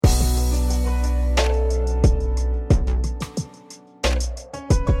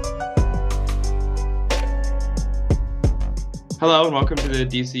Hello and welcome to the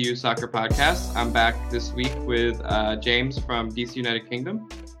DCU Soccer Podcast. I'm back this week with James from DC United Kingdom.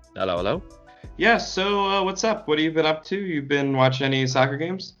 Hello, hello. Yeah, so what's up? What have you been up to? You've been watching any soccer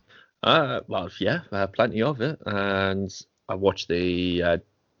games? Plenty of it. And I watched the,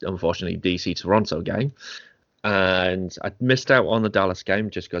 unfortunately, DC-Toronto game. And I missed out on the Dallas game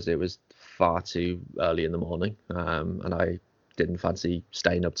just because it was far too early in the morning. And I didn't fancy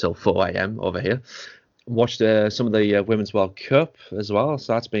staying up till 4 a.m. over here. Watched some of the Women's World Cup as well,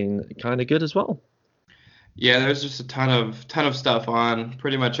 so that's been kind of good as well. Yeah, there's just a ton of stuff on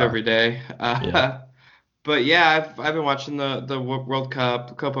pretty much every day. But yeah, I've been watching the World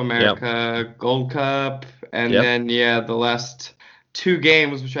Cup, Copa America, Gold Cup, and then the last two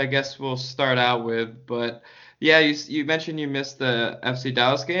games, which I guess we'll start out with. But yeah, you mentioned you missed the FC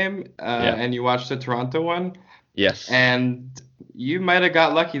Dallas game, and you watched the Toronto one. Yes. And you might have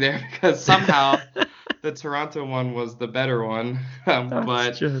got lucky there because somehow the Toronto one was the better one.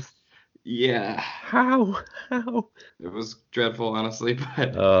 Yeah. How? It was dreadful, honestly.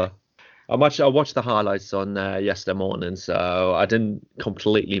 But I watched the highlights on yesterday morning, so I didn't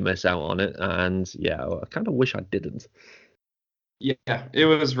completely miss out on it. And yeah, I kind of wish I didn't. Yeah, it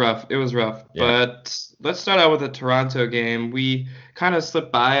was rough. Yeah. But let's start out with the Toronto game. We kind of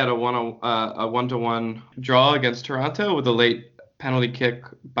slipped by at a 1-1 draw against Toronto with a late penalty kick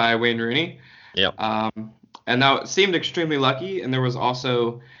by Wayne Rooney. Yeah. And now it seemed extremely lucky, and there was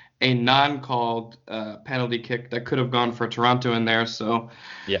also a non-called penalty kick that could have gone for Toronto in there. So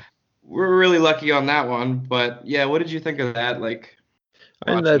yeah, we're really lucky on that one. But yeah, what did you think of that?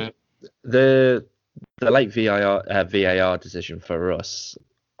 The late VAR decision for us,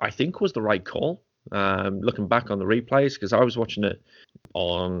 I think, was the right call. Looking back on the replays, because I was watching it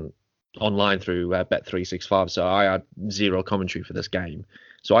online through Bet365, so I had zero commentary for this game.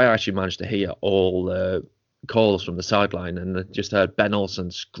 So I actually managed to hear all the calls from the sideline, and just heard Ben Olsen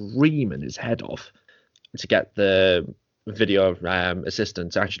screaming his head off to get the video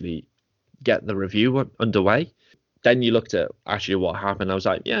assistant to actually get the review underway. Then you looked at actually what happened. I was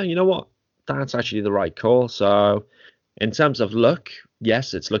like, yeah, you know what? That's actually the right call. So in terms of luck,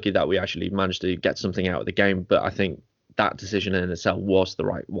 yes, it's lucky that we actually managed to get something out of the game, but I think that decision in itself was the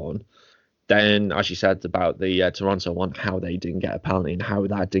right one. Then, as you said about the Toronto one, how they didn't get a penalty and how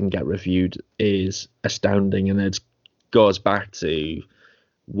that didn't get reviewed is astounding. And it goes back to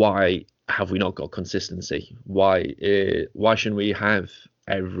why have we not got consistency? Why shouldn't we have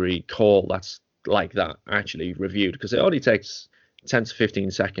every call that's like that actually reviewed? Because it only takes 10 to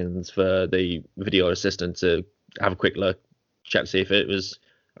 15 seconds for the video assistant to have a quick look, check to see if it was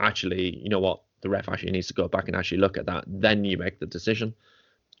actually, you know what, the ref actually needs to go back and actually look at that. Then you make the decision.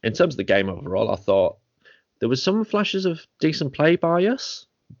 In terms of the game overall, I thought there was some flashes of decent play by us,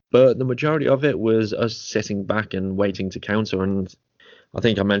 but the majority of it was us sitting back and waiting to counter. And I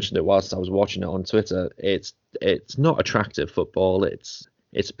think I mentioned it whilst I was watching it on Twitter. It's not attractive football. It's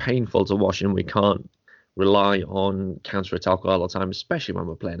painful to watch, and we can't rely on counter-attack all the time, especially when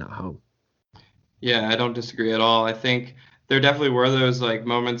we're playing at home. Yeah, I don't disagree at all. I think there definitely were those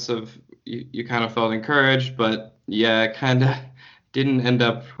moments of you kind of felt encouraged, but yeah, kind of didn't end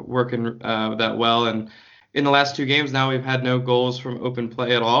up working that well. And in the last two games now, we've had no goals from open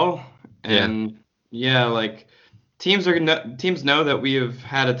play at all. And teams know that we have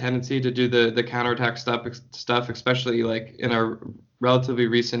had a tendency to do the counterattack stuff, especially in our relatively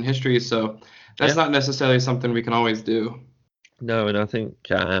recent history. So that's not necessarily something we can always do. No, and I think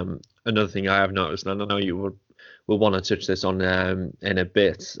another thing I have noticed, and I know you will want to touch this on in a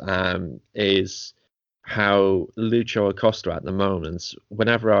bit, is how Lucho Acosta at the moment,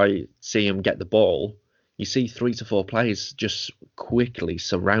 whenever I see him get the ball, you see 3 to 4 players just quickly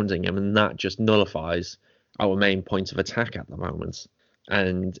surrounding him, and that just nullifies our main point of attack at the moment.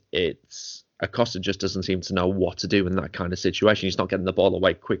 And Acosta just doesn't seem to know what to do in that kind of situation. He's not getting the ball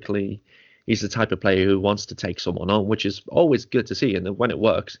away quickly. He's the type of player who wants to take someone on, which is always good to see. And when it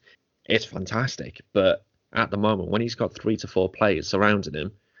works, it's fantastic. But at the moment, when he's got 3 to 4 players surrounding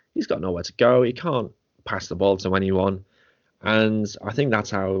him, he's got nowhere to go. He can't pass the ball to anyone. And I think that's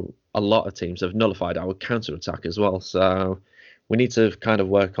how a lot of teams have nullified our counter-attack as well. So we need to kind of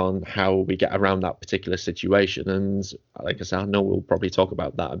work on how we get around that particular situation. And like I said, I know we'll probably talk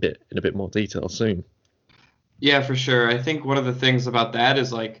about that in a bit more detail soon. Yeah, for sure. I think one of the things about that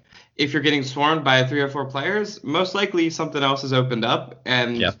is if you're getting swarmed by 3 or 4 players, most likely something else has opened up.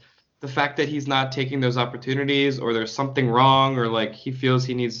 And the fact that he's not taking those opportunities, or there's something wrong, or he feels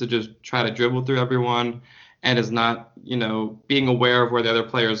he needs to just try to dribble through everyone and is not, being aware of where the other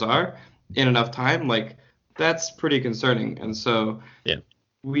players are in enough time, that's pretty concerning. And so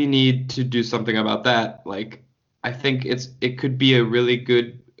we need to do something about that. I think it could be a really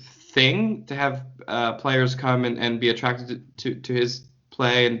good thing to have players come and be attracted to his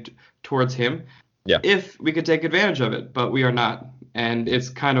play and towards him Yeah. if we could take advantage of it, but we are not, and it's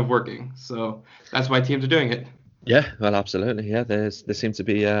kind of working. So that's why teams are doing it. Yeah, well, absolutely. Yeah, they seem to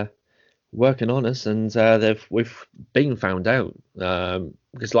be working on us, and we've been found out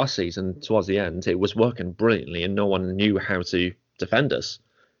because last season towards the end it was working brilliantly, and no one knew how to defend us.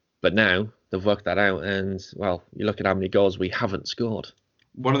 But now they've worked that out, and well, you look at how many goals we haven't scored.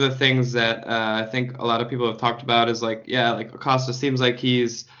 One of the things that I think a lot of people have talked about is like, yeah, like Acosta seems like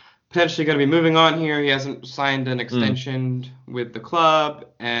he's potentially going to be moving on here. He hasn't signed an Mm, extension with the club,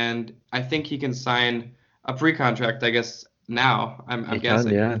 and I think he can sign a pre-contract, I guess, now. I'm he can,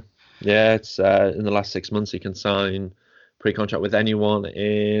 guessing. yeah, yeah. It's in the last 6 months he can sign pre-contract with anyone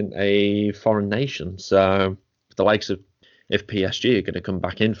in a foreign nation. So the likes of if PSG are going to come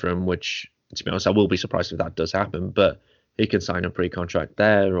back in for him, which to be honest I will be surprised if that does happen, but he can sign a pre-contract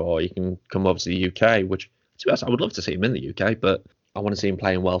there, or he can come over to the UK. Which to be honest I would love to see him in the UK, but I want to see him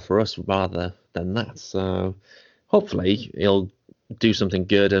playing well for us rather than that. So hopefully he'll do something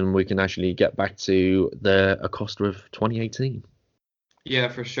good and we can actually get back to the Acosta of 2018. Yeah,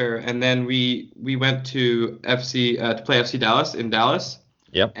 for sure. And then we went to FC to play FC Dallas in Dallas,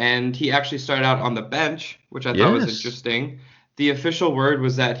 Yep. and he actually started out on the bench, which I thought was Yes. interesting. The official word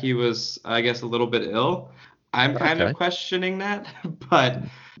was that he was, I guess, a little bit ill. I'm kind of Okay. questioning that, but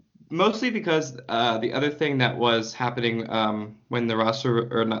mostly because the other thing that was happening when the roster,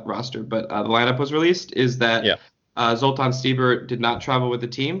 or not roster, but the lineup was released, is that Yeah. Zoltan Stieber did not travel with the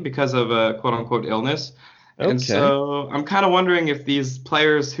team because of a quote unquote illness. And Okay. so I'm kind of wondering if these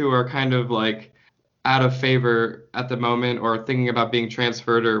players who are kind of like out of favor at the moment or thinking about being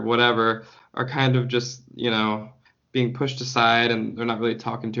transferred or whatever are kind of just, being pushed aside and they're not really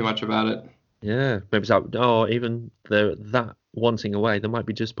talking too much about it. Yeah. Maybe that. Or even the that wanting away, they might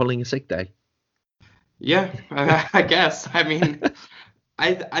be just pulling a sick day. Yeah, I guess. I mean,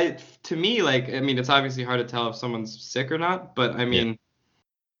 to me, like, I mean, it's obviously hard to tell if someone's sick or not, but I Yeah. mean,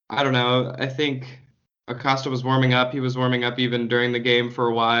 I don't know. I think Acosta was warming up. He was warming up even during the game for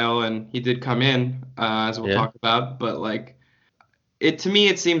a while, and he did come in, as we'll Yeah. talk about. But like, it to me,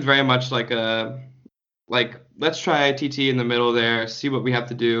 it seemed very much like let's try TT in the middle there, see what we have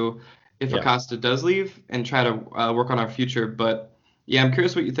to do if Yeah. Acosta does leave, and try to work on our future. But yeah, I'm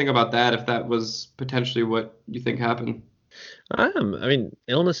curious what you think about that. If that was potentially what you think happened. I am. I mean,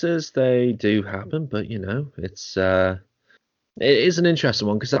 illnesses they do happen, but it is an interesting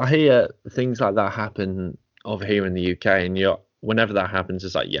one because I hear things like that happen over here in the UK, and whenever that happens,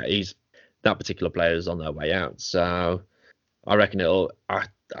 it's like, yeah, he's that particular player is on their way out. So I reckon I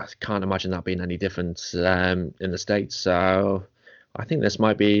can't imagine that being any different in the States. So I think this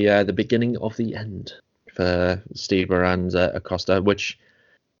might be the beginning of the end for Stieber and Acosta, which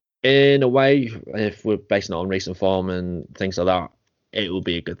in a way, if we're basing it on recent form and things like that, it will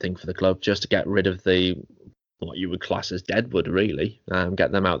be a good thing for the club just to get rid of the what you would class as deadwood, really.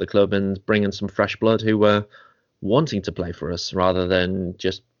 Get them out of the club and bring in some fresh blood who were wanting to play for us rather than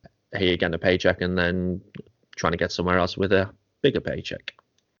just here getting a paycheck and then trying to get somewhere else with a bigger paycheck.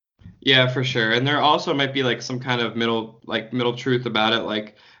 Yeah, for sure. And there also might be like some kind of middle truth about it.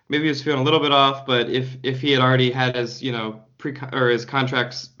 Like maybe he was feeling a little bit off, but if he had already had his, pre or his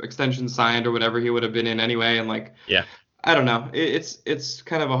contract extension signed or whatever, he would have been in anyway. And like, Yeah. I don't know. It's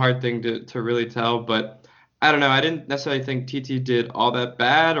kind of a hard thing to really tell, but I don't know. I didn't necessarily think TT did all that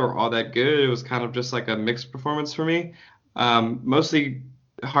bad or all that good. It was kind of just like a mixed performance for me. Mostly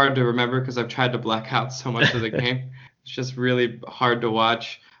hard to remember because I've tried to black out so much of the game. It's just really hard to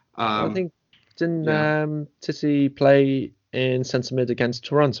watch. I Um, think didn't yeah. Titi play in centre mid against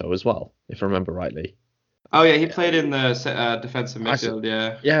Toronto as well, if I remember rightly. Oh yeah, he played in the defensive I s- midfield.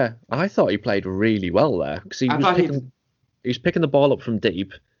 Yeah, yeah, I thought he played really well there because I thought he. he was picking the ball up from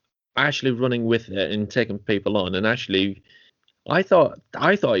deep, actually running with it and taking people on, and actually I thought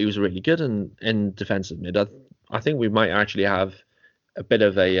he was really good in defensive mid. I think we might actually have a bit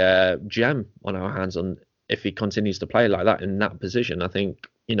of a gem on our hands on if he continues to play like that in that position. I think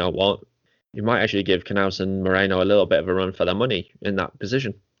you know what, you might actually give Knaus and Moreno a little bit of a run for their money in that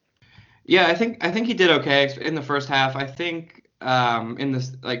position. Yeah, I think he did okay in the first half. I think in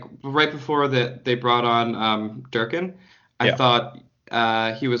this like right before that they brought on Durkin, I Yeah. thought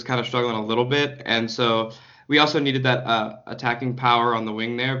he was kind of struggling a little bit, and so we also needed that attacking power on the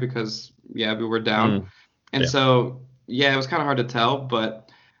wing there because yeah we were down, Mm, and yeah. so yeah it was kind of hard to tell, but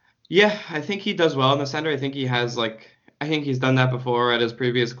yeah I think he does well in the center. I think he has like I think he's done that before at his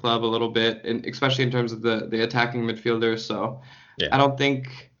previous club a little bit, and especially in terms of the attacking midfielders. So. Yeah. I don't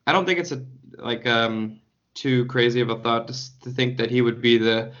think it's a like too crazy of a thought to think that he would be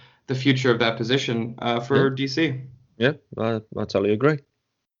the future of that position Yeah, for DC. yeah, I totally agree.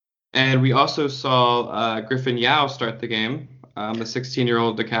 And we also saw Griffin Yao start the game, the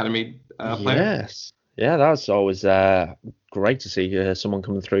 16-year-old academy player. Yes. Yeah, that's always great to see someone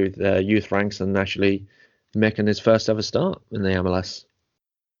coming through the youth ranks and actually making his first ever start in the MLS.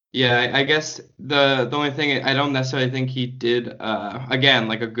 Yeah, I guess the only thing I don't necessarily think he did again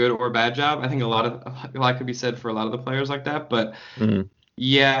like a good or bad job. I think a lot could be said for a lot of the players like that, but Mm.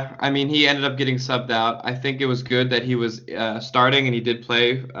 yeah, I mean he ended up getting subbed out. I think it was good that he was starting and he did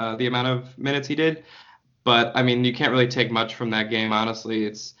play the amount of minutes he did, but I mean you can't really take much from that game honestly.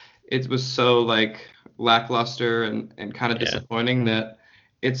 It was so like lackluster and kind of Yeah. disappointing that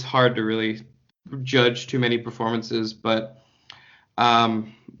it's hard to really judge too many performances, but.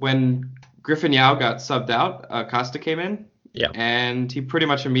 When Griffin Yao got subbed out, Costa came in, Yeah. and he pretty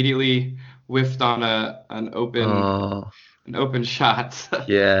much immediately whiffed on an Oh, open shot.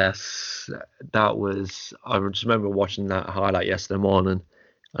 yes. That was. I just remember watching that highlight yesterday morning,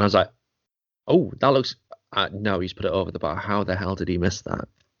 and I was like, "Oh, that looks." No, he's put it over the bar. How the hell did he miss that?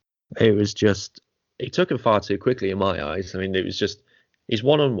 It was just. He took it far too quickly in my eyes. I mean, it was just. He's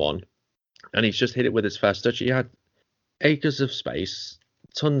 1-on-1, and he's just hit it with his first touch. He had acres of space,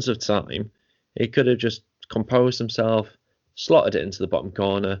 tons of time. He could have just composed himself, slotted it into the bottom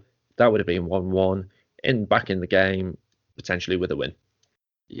corner. That would have been 1-1, back in the game, potentially with a win.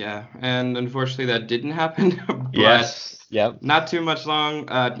 Yeah, and unfortunately that didn't happen. But Yes. Yeah. not too much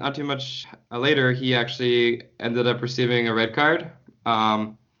later, he actually ended up receiving a red card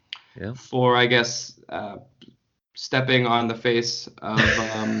Yeah. for, I guess, stepping on the face of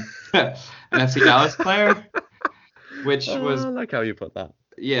an FC Dallas player, which was I like how you put that.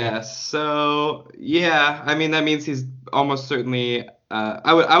 yeah. So yeah, I mean that means he's almost certainly.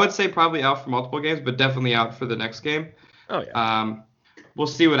 I would say probably out for multiple games, but definitely out for the next game. Oh yeah. We'll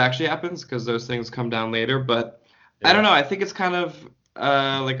see what actually happens because those things come down later. But I don't know. I think it's kind of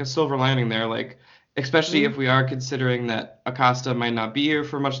like a silver lining there. Like especially if we are considering that Acosta might not be here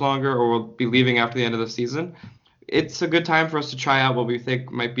for much longer or will be leaving after the end of the season. It's a good time for us to try out what we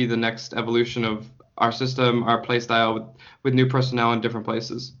think might be the next evolution of our system, our play style with new personnel in different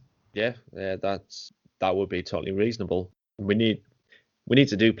places. Yeah. That would be totally reasonable. We need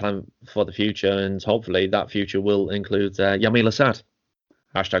to do plan for the future, and hopefully that future will include Yamil Assad.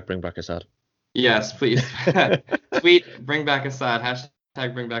 Hashtag bring back Assad. Yes, please. Tweet bring back Assad.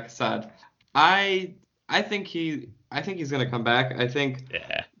 Hashtag bring back Assad. I think he's gonna come back. I think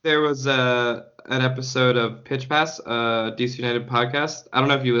Yeah. there was an episode of Pitch Pass, DC United podcast. I don't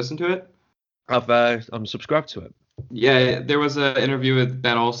know if you listened to it. I'm subscribed to it. Yeah, there was an interview with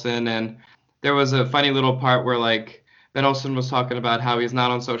Ben Olsen, and there was a funny little part where like Ben Olsen was talking about how he's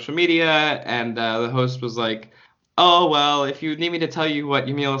not on social media, and the host was like, "Oh well, if you need me to tell you what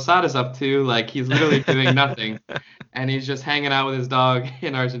Yamil Assad is up to, like he's literally doing nothing, and he's just hanging out with his dog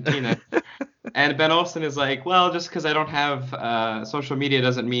in Argentina." And Ben Olsen is like, "Well, just because I don't have social media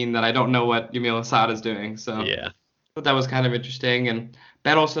doesn't mean that I don't know what Yamil Assad is doing." So Yeah. I thought that was kind of interesting. And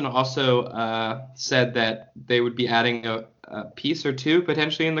Ben Olsen also said that they would be adding a piece or two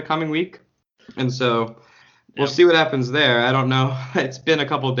potentially in the coming week. And so we'll see what happens there. I don't know. It's been a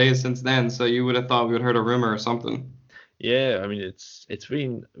couple of days since then, so you would have thought we would have heard a rumor or something. Yeah, I mean it's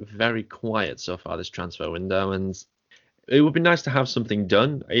been very quiet so far this transfer window, and it would be nice to have something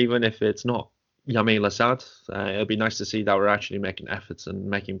done, even if it's not Yamil Assad. It'll be nice to see that we're actually making efforts and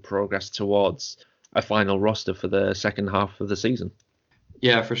making progress towards a final roster for the second half of the season.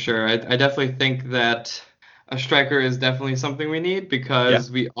 Yeah, for sure. I definitely think that a striker is definitely something we need because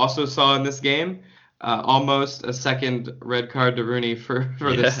we also saw in this game almost a second red card to Rooney for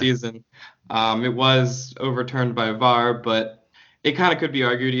this season. It was overturned by VAR, but it kind of could be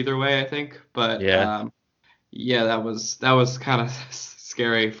argued either way, I think. But that was kind of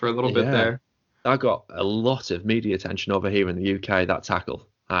scary for a little bit there. That got a lot of media attention over here in the UK, that tackle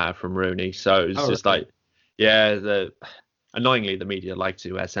from Rooney. So it's just like, annoyingly, the media like to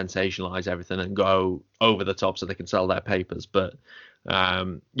sensationalize everything and go over the top so they can sell their papers. But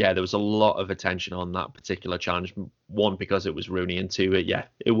there was a lot of attention on that particular challenge. One, because it was Rooney, and two,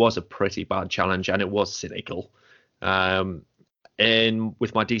 it was a pretty bad challenge and it was cynical. And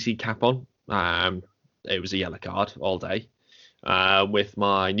with my DC cap on, it was a yellow card all day. With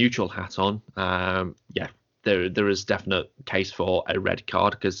my neutral hat on, there is definite case for a red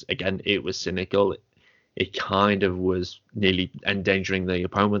card because, again, it was cynical. It kind of was nearly endangering the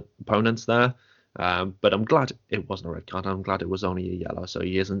opponents there. But I'm glad it wasn't a red card. I'm glad it was only a yellow, so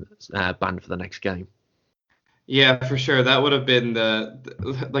he isn't banned for the next game. Yeah, for sure. That would have been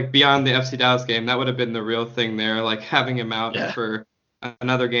like beyond the FC Dallas game, that would have been the real thing there, like having him out Yeah. for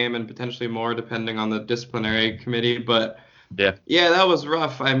another game and potentially more depending on the disciplinary committee. But Yeah. yeah, that was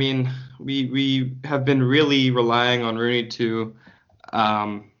rough. I mean, we have been really relying on Rooney to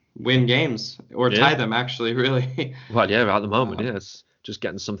win games or Yeah. tie them actually, really. Well, yeah, at the moment, Um, yeah, it's just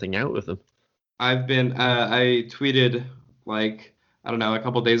getting something out of them. I tweeted like I don't know a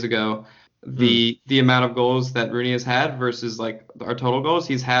couple days ago Mm. the amount of goals that Rooney has had versus like our total goals.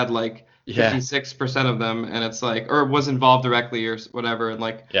 He's had like Yeah. 56% of them, and it's like or was involved directly or whatever, and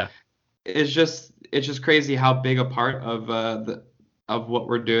like Yeah. it's just crazy how big a part of of what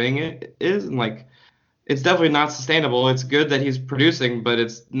we're doing it is, and like it's definitely not sustainable. It's good that he's producing, but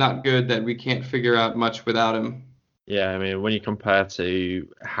it's not good that we can't figure out much without him. Yeah, I mean, when you compare to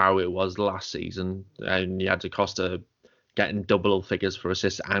how it was last season, and you had Costa getting double figures for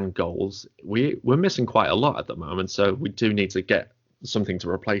assists and goals, we're missing quite a lot at the moment. So we do need to get something to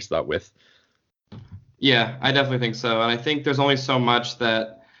replace that with. Yeah, I definitely think so. And I think there's only so much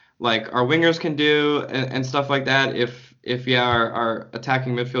that like our wingers can do and stuff like that if yeah our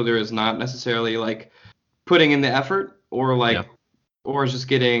attacking midfielder is not necessarily like putting in the effort or Yeah, like or is just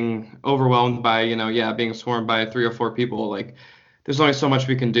getting overwhelmed by, yeah, being swarmed by three or four people. Like there's only so much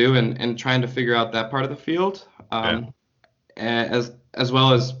we can do and trying to figure out that part of the field. yeah, As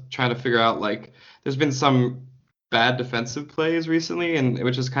well as trying to figure out like there's been some bad defensive plays recently, and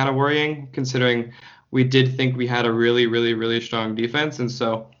which is kind of worrying considering we did think we had a really really really strong defense, and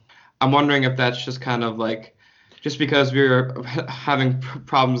so I'm wondering if that's just kind of like just because we're having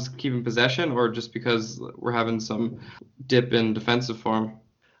problems keeping possession or just because we're having some dip in defensive form.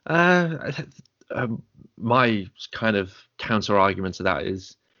 Uh, um, my kind of counter argument to that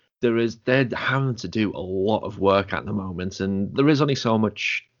is they're having to do a lot of work at the moment, and there is only so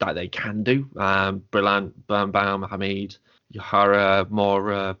much that they can do. Brilliant, Birnbaum, Hamid, Yahara,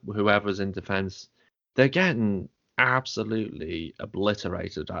 Mora, whoever's in defence, they're getting absolutely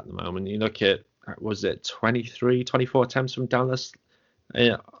obliterated at the moment. You look at was it 23, 24 attempts from Dallas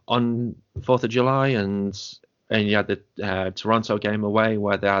uh, on 4th of July, and you had the Toronto game away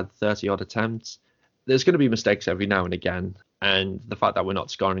where they had 30 odd attempts. There's going to be mistakes every now and again, and the fact that we're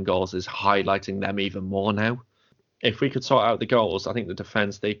not scoring goals is highlighting them even more now. If we could sort out the goals, I think the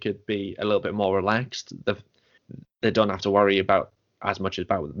defense they could be a little bit more relaxed. They don't have to worry about as much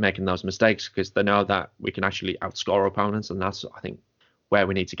about making those mistakes because they know that we can actually outscore opponents, and that's I think where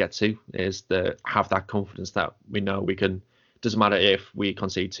we need to get to is to have that confidence that we know we can. Doesn't matter if we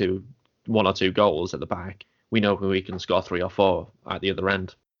concede one or two goals at the back, we know we can score three or four at the other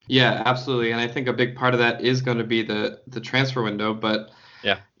end. Yeah, absolutely. And I think a big part of that is going to be the transfer window. But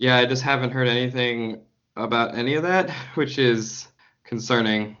Yeah, yeah, I just haven't heard anything about any of that, which is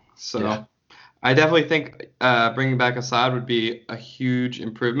concerning. yeah, So I definitely think bringing back Assad would be a huge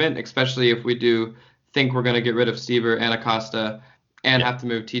improvement, especially if we do think we're going to get rid of Stever and Acosta and yeah. have to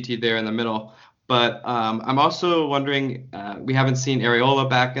move TT there in the middle. But I'm also wondering, we haven't seen Areola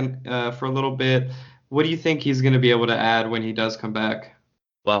back for a little bit. What do you think he's going to be able to add when he does come back?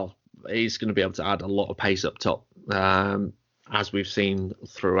 Well, he's going to be able to add a lot of pace up top. As we've seen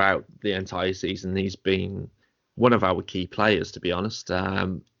throughout the entire season, he's been one of our key players, to be honest.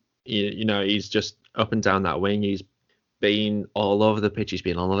 He's just up and down that wing. He's been all over the pitch. He's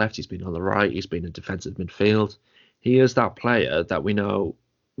been on the left. He's been on the right. He's been in defensive midfield. He is that player that we know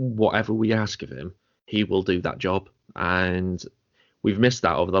whatever we ask of him, he will do that job. And we've missed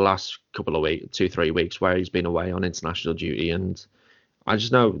that over the last couple of weeks, 2, 3 weeks, where he's been away on international duty. And I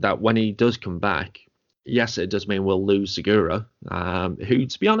just know that when he does come back, yes, it does mean we'll lose Segura, who,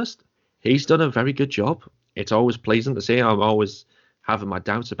 to be honest, he's done a very good job. It's always pleasing to see. I'm always having my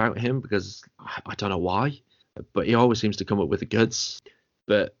doubts about him because I don't know why, but he always seems to come up with the goods.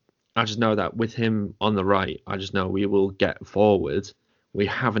 But I just know that with him on the right, I just know we will get forward. We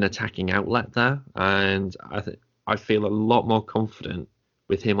have an attacking outlet there, and I feel a lot more confident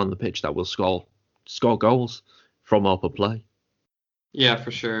with him on the pitch that we'll score goals from open play. Yeah,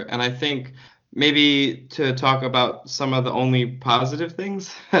 for sure. And I think maybe to talk about some of the only positive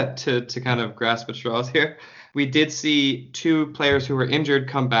things to kind of grasp at straws here, we did see two players who were injured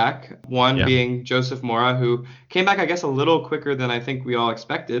come back. One Yeah. being Joseph Mora, who came back, I guess, a little quicker than I think we all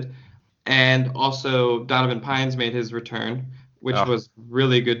expected. And also Donovan Pines made his return, which Oh, was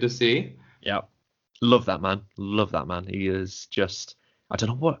really good to see. yeah. Love that man. Love that man. He is just I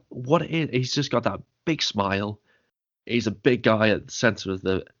don't know what it is. He's just got that big smile. He's a big guy at the center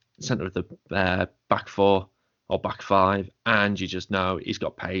of the back four or back five, and you just know he's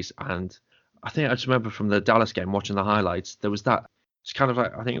got pace. And I think I just remember from the Dallas game watching the highlights, there was that It's kind of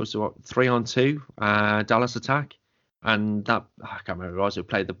like, I think it was what, 3-on-2 Dallas attack, and that I can't remember who it was who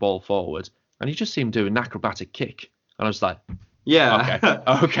played the ball forward, and he just seemed to do an acrobatic kick, and I was like, okay, Yeah.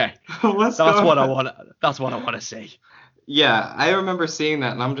 okay, What's that's going what I on? want. That's what I want to see. Yeah, I remember seeing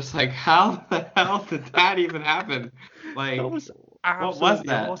that and I'm just like, how the hell did that even happen? That Like, was what was absolutely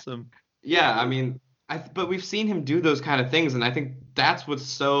that? awesome. Yeah, I mean, but we've seen him do those kind of things, and I think that's what's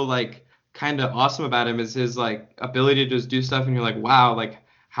so like kind of awesome about him is his like ability to just do stuff, and you're like, wow, like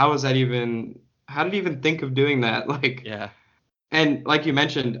how is that even? How did he even think of doing that? Like, Yeah. and like you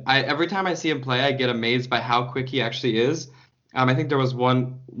mentioned, I every time I see him play, I get amazed by how quick he actually is. I think there was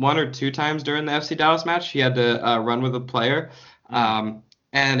one or two times during the FC Dallas match he had to run with a player, Mm.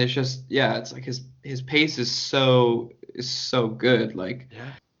 and it's just yeah, it's like his pace is so good. Like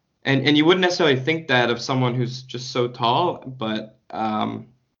Yeah. and you wouldn't necessarily think that of someone who's just so tall, but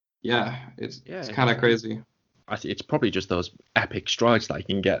yeah, it's Yeah. kind of crazy. I think it's probably just those epic strides that he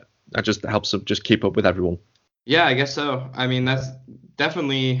can get. That just helps him just keep up with everyone. Yeah, I guess so. I mean, that's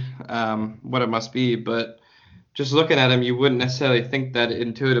definitely what it must be, but just looking at him, you wouldn't necessarily think that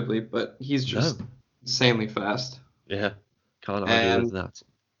intuitively, but he's No. just insanely fast. Yeah. Can't argue with And that.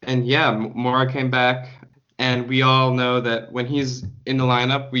 and yeah, Mora came back, and we all know that when he's in the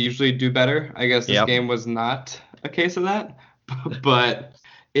lineup, we usually do better. I guess this Yep. game was not a case of that, but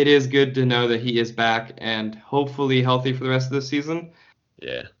it is good to know that he is back and hopefully healthy for the rest of the season.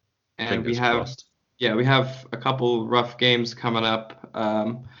 Yeah. And we Fingers have, crossed. yeah, we have a couple rough games coming up.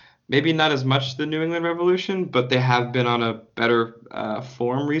 Maybe not as much the New England Revolution, but they have been on a better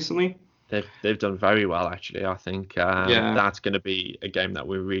form recently. They've done very well actually. I think Yeah, that's going to be a game that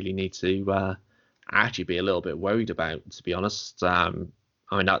we really need to actually be a little bit worried about. To be honest, I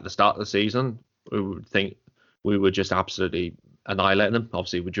mean at the start of the season we would think we would just absolutely annihilate them.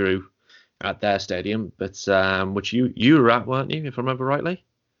 Obviously we drew at their stadium, but which you were at, weren't you? If I remember rightly.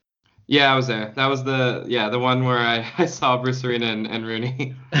 yeah, I was there. That was the one where I saw Bruce Arena and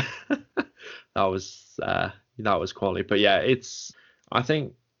Rooney. That was quality. But yeah, I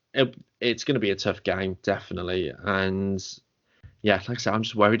think it's going to be a tough game definitely, and yeah, like I said, I'm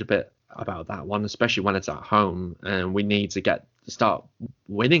just worried a bit about that one, especially when it's at home and we need to start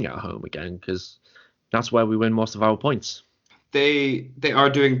winning at home again because that's where we win most of our points. They are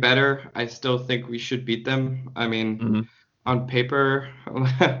doing better. I still think we should beat them. I mean, Mhm. on paper,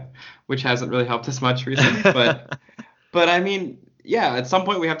 which hasn't really helped us much recently, but I mean, yeah, at some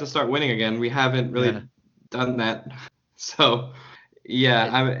point we have to start winning again. We haven't Yeah. really done that. So, yeah,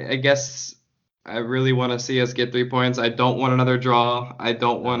 I guess I really want to see us get 3 points. I don't want another draw. I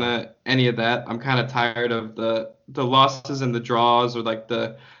don't want No. to any of that. I'm kind of tired of the losses and the draws or like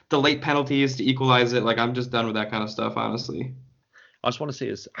the late penalties to equalize it. Like I'm just done with that kind of stuff, honestly. I just want to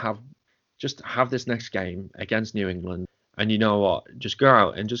see us have this next game against New England, and you know what? Just go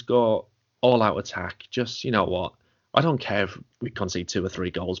out and just go all out attack. Just you know what? I don't care if we concede 2 or 3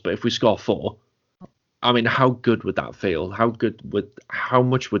 goals, but if we score 4, I mean, how good would that feel? How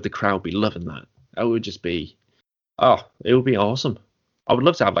much would the crowd be loving that? It would just be, oh, it would be awesome. I would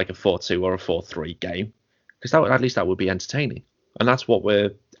love to have like a 4-2 or a 4-3 game because at least that would be entertaining, and that's what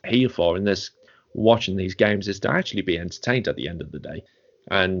we're here for in this watching these games is to actually be entertained at the end of the day,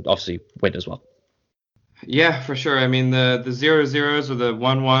 and obviously win as well. Yeah, for sure. I mean, the 0-0s or the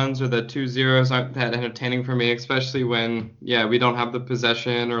 1-1s or the 2-0s aren't that entertaining for me, especially when, yeah, we don't have the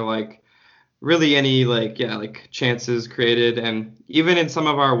possession or like really any like, yeah, like chances created. And even in some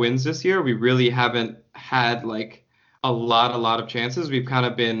of our wins this year, we really haven't had like a lot of chances. We've kind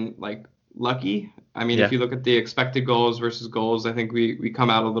of been like lucky. I mean, if Yeah, you look at the expected goals versus goals, I think we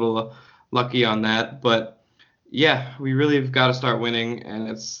come out a little lucky on that. But yeah, we really have got to start winning, and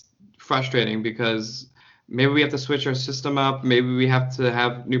it's frustrating because maybe we have to switch our system up. Maybe we have to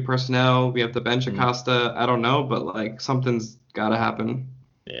have new personnel. We have to bench mm, Acosta. I don't know, but like something's got to happen.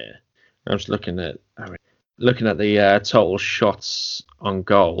 yeah. I was looking at the total shots on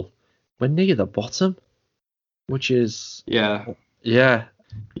goal. We're near the bottom, which is Yeah. yeah.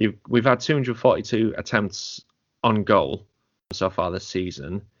 We've had 242 attempts on goal so far this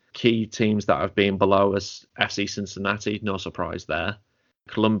season. Key teams that have been below us: FC Cincinnati, no surprise there.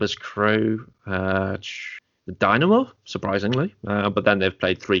 Columbus Crew, the Dynamo, surprisingly, but then they've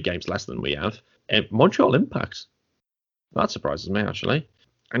played 3 games less than we have. Montreal Impact, that surprises me actually.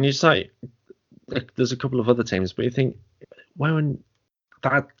 And you say like, there's a couple of other teams, but you think when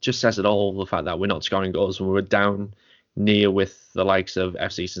that just says it all, the fact that we're not scoring goals when we're down near with the likes of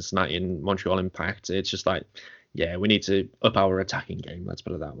FC Cincinnati and Montreal Impact. It's just like, yeah, we need to up our attacking game. Let's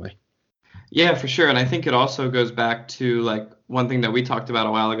put it that way. Yeah, for sure. And I think it also goes back to like one thing that we talked about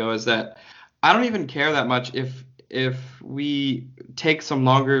a while ago is that I don't even care that much if we take some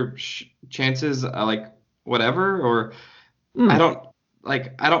longer chances, like whatever, or I Mm, don't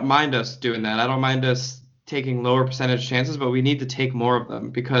I don't mind us doing that. I don't mind us taking lower percentage chances, but we need to take more of them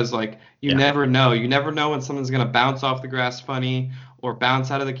because like you yeah, never know. You never know when someone's gonna bounce off the grass funny or bounce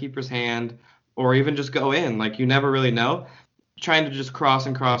out of the keeper's hand or even just go in. Like you never really know. Trying to just cross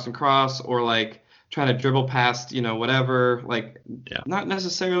and cross and cross or like trying to dribble past, whatever, like yeah, not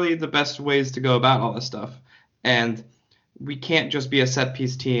necessarily the best ways to go about all this stuff. And we can't just be a set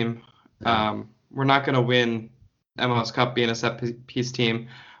piece team. no, We're not going to win MLS Cup being a set piece team.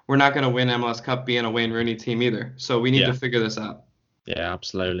 We're not going to win MLS Cup being a Wayne Rooney team either. So we need to yeah, figure this out. yeah,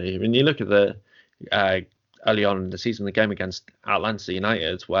 absolutely. I mean, you look at the uh, early on in the season, the game against Atlanta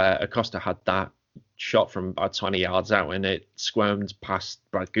United, where Acosta had that shot from about 20 yards out and it squirmed past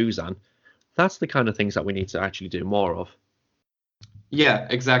Brad Guzan. That's the kind of things that we need to actually do more of. Yeah,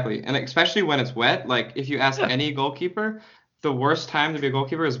 exactly. And especially when it's wet, like if you ask Yeah. any goalkeeper, the worst time to be a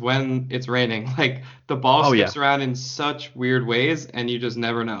goalkeeper is when it's raining. Like the ball Oh yeah, skips around in such weird ways and you just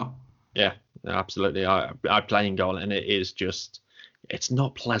never know. yeah, absolutely. I play in goal and it is just, it's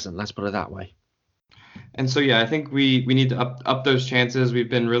not pleasant. Let's put it that way. And so yeah, I think we need to up those chances. We've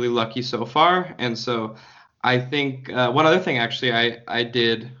been really lucky so far, and so I think one other thing actually I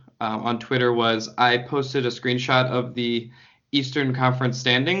did on Twitter was I posted a screenshot of the Eastern Conference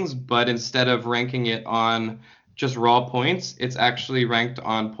standings, but instead of ranking it on just raw points, it's actually ranked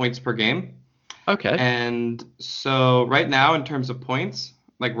on points per game. Okay. And so right now in terms of points,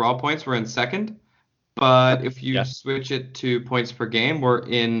 like raw points, we're in second. But if you Yeah. switch it to points per game, we're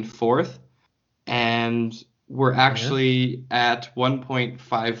in fourth and we're Yeah. actually at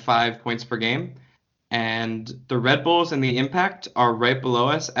 1.55 points per game. And the Red Bulls and the Impact are right below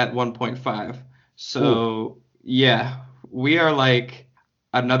us at 1.5. Ooh. So, yeah, we are like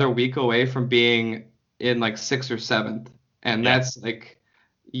another week away from being in like sixth or seventh. And Yeah. that's like,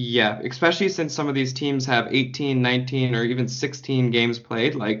 yeah, especially since some of these teams have 18, 19, or even 16 games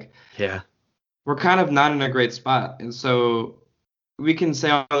played. Like, Yeah. we're kind of not in a great spot. And so we can say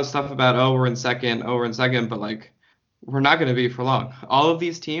all this stuff about oh we're in second, but like we're not going to be for long. All of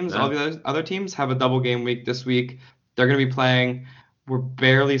these teams, all No. the other teams have a double game week this week. They're going to be playing. We're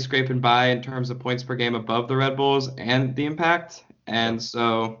barely scraping by in terms of points per game above the Red Bulls and the Impact, Yeah. and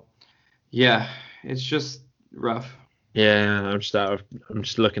so yeah, it's just rough. Yeah. I'm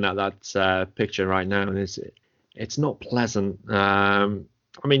just looking at that picture right now, and it's not pleasant. I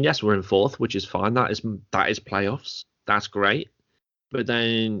mean, yes, we're in fourth, which is fine. That is playoffs. That's great. But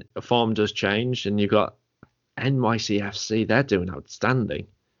then the form does change, and you've got NYCFC. They're doing outstanding.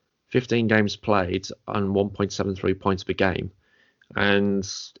 15 games played on 1.73 points per game, and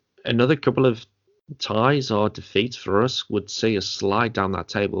another couple of ties or defeats for us would see us slide down that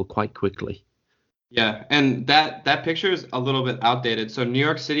table quite quickly. Yeah, and that picture is a little bit outdated. So New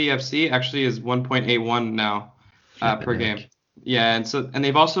York City FC actually is 1.81 now Flipping per game. heck. Yeah, and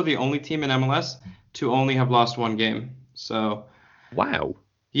they've also the only team in MLS to only have lost one game. So Wow.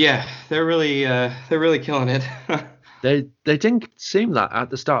 yeah, they're really killing it. They didn't seem that at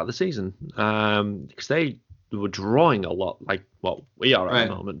the start of the season, because they were drawing a lot, like what we are at the Right.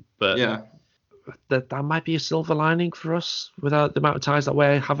 moment. But Yeah. that might be a silver lining for us without the amount of ties that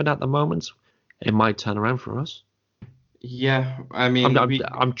we're having at the moment. It might turn around for us. Yeah. I I'm mean, I'm,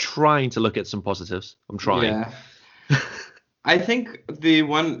 I'm trying to look at some positives. I'm trying. yeah. I think the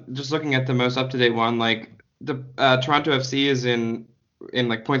one just looking at the most up-to-date one, like the Toronto FC is in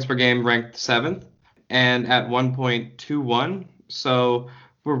like points per game ranked seventh and at 1.21. So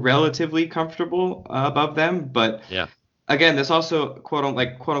we're relatively comfortable above them, but Yeah. again, this also quote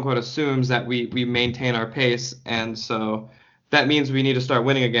unquote assumes that we maintain our pace, and so that means we need to start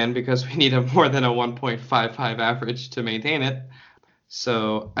winning again because we need a more than a 1.55 average to maintain it.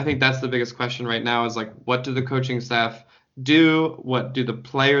 So I think that's the biggest question right now is like what do the coaching staff do? What do the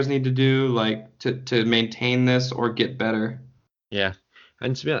players need to do like to maintain this or get better? Yeah.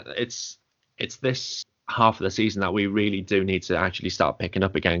 And to be honest, it's this half of the season that we really do need to actually start picking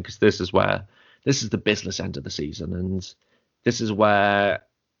up again, because this is the business end of the season, and this is where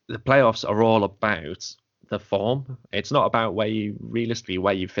the playoffs are all about the form. It's not about where you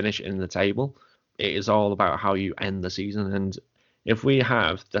finish in the table. It is all about how you end the season. And if we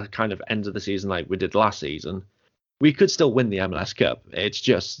have the kind of end of the season like we did last season, we could still win the MLS Cup. It's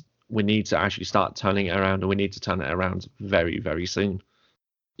just we need to actually start turning it around, and we need to turn it around very, very soon.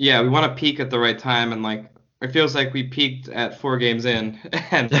 Yeah, we want to peak at the right time and like it feels like we peaked at 4 games in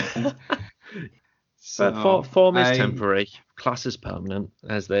and But so form is I temporary, class is permanent,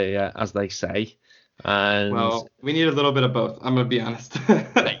 as they say. And well, we need a little bit of both. I'm gonna be honest. yeah,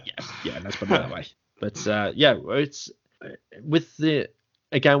 yeah, let's put it that way. But yeah, it's with the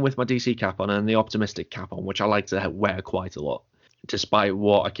again with my DC cap on and the optimistic cap on, which I like to wear quite a lot, despite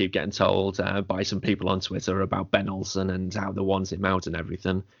what I keep getting told by some people on Twitter about Ben Olsen and how they want him out and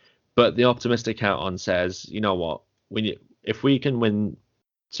everything. But the optimistic hat on says, you know what, if we can win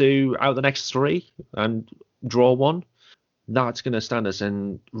 2 out of the next 3 and draw 1, that's going to stand us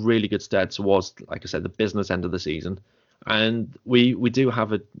in really good stead towards, like I said, the business end of the season, and we do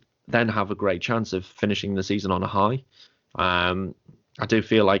have a great chance of finishing the season on a high. I do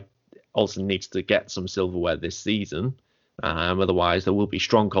feel like Olsen needs to get some silverware this season. Otherwise, there will be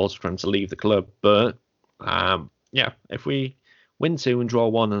strong calls for him to leave the club. But yeah, if we win 2 and draw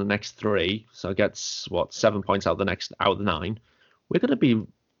 1 in the next 3, so it gets 7 points out of the 9,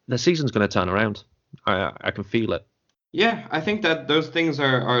 the season's going to turn around. I can feel it. Yeah, I think that those things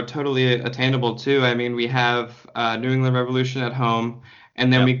are totally attainable too. I mean, we have New England Revolution at home,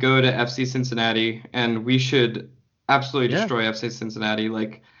 and then we go to FC Cincinnati, and we should absolutely destroy FC Cincinnati.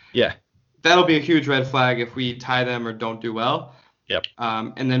 Like, yeah, that'll be a huge red flag if we tie them or don't do well. Yep.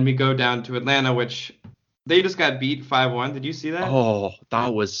 And then we go down to Atlanta, which they just got beat 5-1. Did you see that? Oh,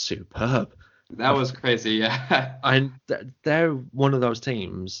 that was superb. That was crazy, yeah. And they're one of those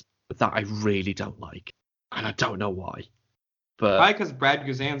teams that I really don't like, and I don't know why. But probably because Brad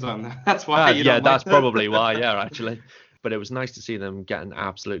Guzan's on them. That's why you don't like that's them. probably why. Yeah, actually. But it was nice to see them getting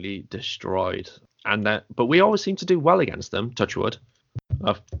absolutely destroyed. But we always seem to do well against them. Touch wood.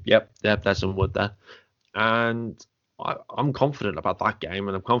 Yep, there's some wood there. And I'm confident about that game,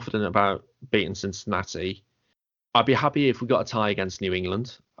 and I'm confident about beating Cincinnati. I'd be happy if we got a tie against New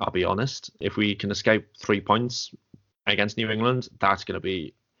England. I'll be honest. If we can escape 3 points against New England, that's going to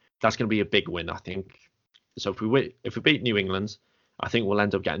be a big win, I think. So if we beat New England, I think we'll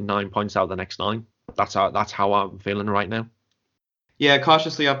end up getting 9 points out of the next 9. That's how I'm feeling right now. Yeah,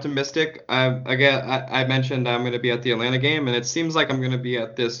 cautiously optimistic. I mentioned I'm going to be at the Atlanta game, and it seems like I'm going to be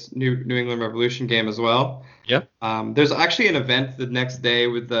at this New England Revolution game as well. Yeah. There's actually an event the next day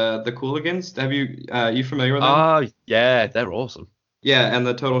with the Cooligans. Have you familiar with them? Oh, yeah, they're awesome. Yeah, and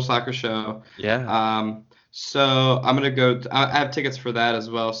the Total Soccer Show. Yeah. So I'm going to go. I have tickets for that as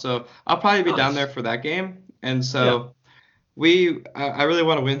well. So I'll probably be down there for that game. And so I really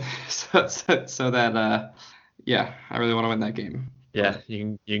want to win. so that I really want to win that game. Yeah,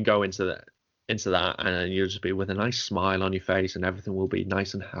 you can go into that, and you'll just be with a nice smile on your face, and everything will be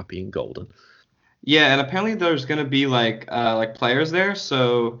nice and happy and golden. Yeah, and apparently there's gonna be like players there,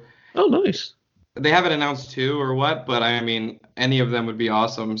 so. Oh, nice. They haven't announced who or what, but I mean any of them would be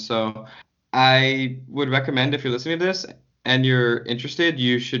awesome. So I would recommend, if you're listening to this and you're interested,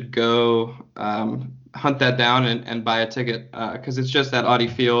 you should go hunt that down and buy a ticket, because it's just at Audi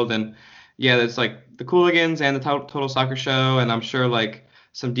Field, and yeah, it's like the Cooligans and the Total Soccer Show, and I'm sure like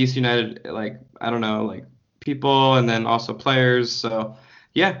some DC United, like, I don't know, like people, and then also players. So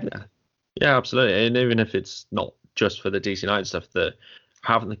yeah, absolutely. And even if it's not just for the DC United stuff,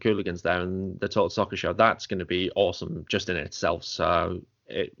 having the Cooligans there and the Total Soccer Show, that's going to be awesome just in itself. So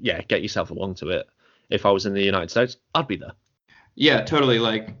get yourself along to it. If I was in the United States, I'd be there. Yeah, totally.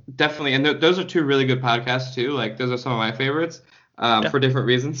 Like, definitely. And those are 2 really good podcasts too. Like, those are some of my favorites for different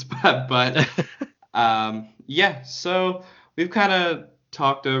reasons. But yeah, so we've kind of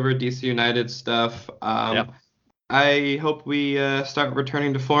talked over DC United stuff. I hope we start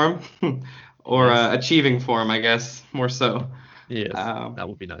returning to form or achieving form, I guess, more so. Yes, that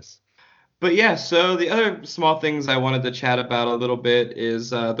would be nice. But yeah, so the other small things I wanted to chat about a little bit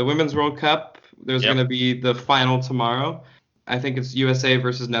is the Women's World Cup. There's going to be the final tomorrow. I think it's USA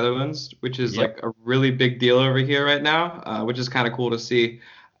versus Netherlands, which is like a really big deal over here right now, which is kind of cool to see.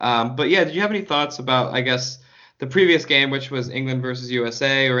 But yeah, did you have any thoughts about, I guess, the previous game, which was England versus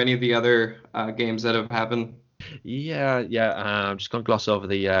USA, or any of the other games that have happened? Yeah. I'm just going to gloss over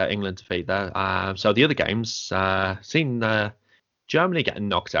the England defeat there. So the other games, seen Germany getting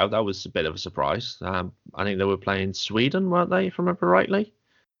knocked out. That was a bit of a surprise. I think they were playing Sweden, weren't they, if I remember rightly?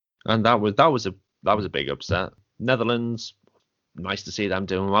 And that was a big upset. Netherlands, nice to see them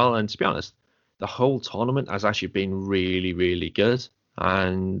doing well. And to be honest, the whole tournament has actually been really, really good,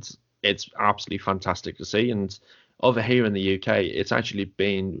 and it's absolutely fantastic to see. And over here in the UK, it's actually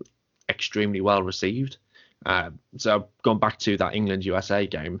been extremely well received. So going back to that England USA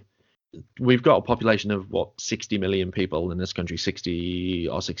game, we've got a population of 60 million people in this country, 60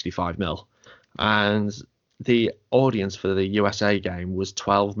 or 65 mil, and the audience for the USA game was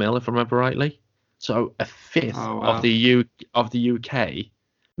 12 mil, if I remember rightly. So a fifth of the UK,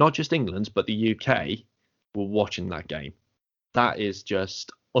 not just England, but the UK, were watching that game. That is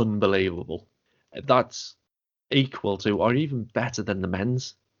just unbelievable. That's equal to, or even better than, the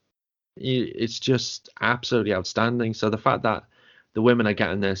men's. It's just absolutely outstanding. So the fact that the women are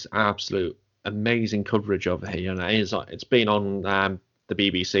getting this absolute amazing coverage over here, and it's been on the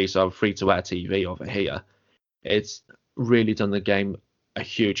BBC, so free to air TV over here. It's really done the game a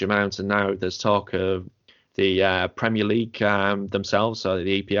huge amount, and now there's talk of the Premier League themselves, so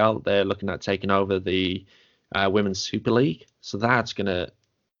the EPL. They're looking at taking over the Women's Super League, so that's gonna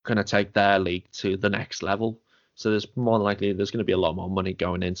take their league to the next level. So there's more than likely there's going to be a lot more money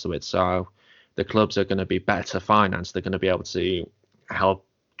going into it. So the clubs are going to be better financed. They're going to be able to help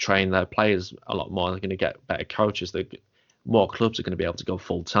train their players a lot more. They're going to get better coaches. More clubs are going to be able to go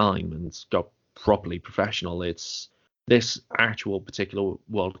full time and go properly professional. It's this actual particular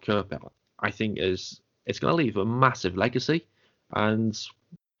World Cup, I think, it's going to leave a massive legacy. And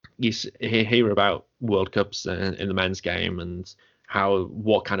you hear about World Cups in the men's game and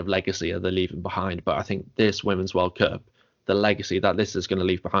what kind of legacy are they leaving behind. But I think this Women's World Cup, the legacy that this is going to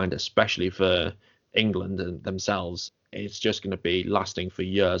leave behind, especially for England and themselves, it's just going to be lasting for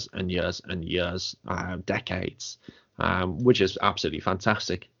years and years and years, decades, which is absolutely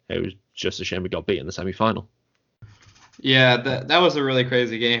fantastic. It was just a shame we got beat in the semi-final. Yeah, that was a really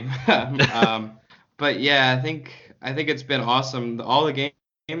crazy game. But yeah, I think it's been awesome. All the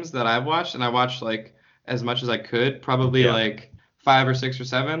games that I've watched, and I watched like as much as I could, probably like 5 or 6 or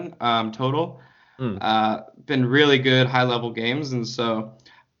 7 total. Been really good high level games, and so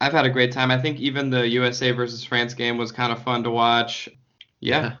I've had a great time. I think even the USA versus France game was kind of fun to watch.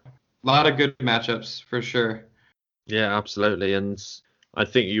 Yeah, a lot of good matchups for sure. Yeah, absolutely. And I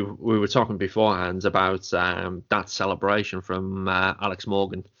think we were talking beforehand about that celebration from Alex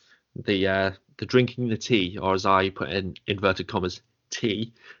Morgan, the drinking the tea, or as I put in inverted commas,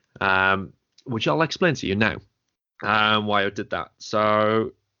 tea, which I'll explain to you now. Why I did that.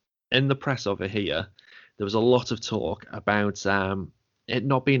 So in the press over here, there was a lot of talk about it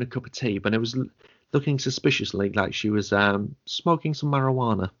not being a cup of tea, but it was looking suspiciously like she was smoking some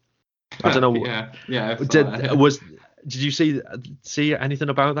marijuana. I don't know. yeah. Did you see anything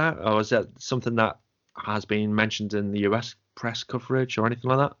about that, or is that something that has been mentioned in the US press coverage or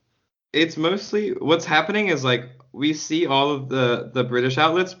anything like that? It's mostly what's happening is like we see all of the British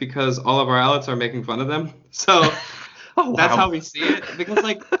outlets because all of our outlets are making fun of them. So That's how we see it because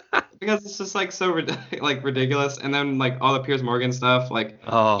it's just like so ridiculous. And then like all the Piers Morgan stuff, like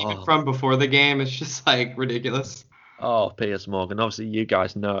even from before the game, it's just like ridiculous. Oh, Piers Morgan. Obviously, you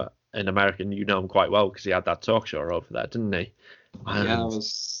guys know in America, you know him quite well because he had that talk show over there, didn't he? Yeah.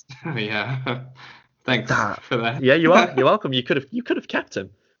 Thanks for that. Yeah, you're welcome. You could have kept him.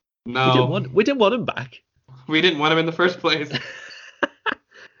 No, we didn't want him back. We didn't want him in the first place.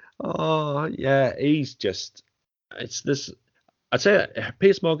 Oh yeah, it's this. I'd say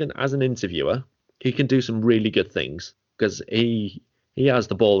Piers Morgan as an interviewer, he can do some really good things because he has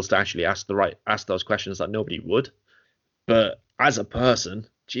the balls to actually ask those questions that nobody would. But as a person,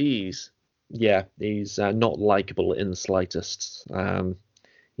 geez, yeah, he's not likable in the slightest.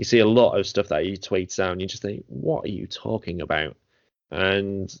 You see a lot of stuff that he tweets out, and you just think, what are you talking about?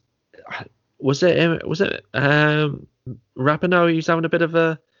 And was it Rapinoe he's having a bit of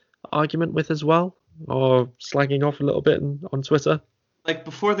a argument with as well, or slagging off a little bit on Twitter? Like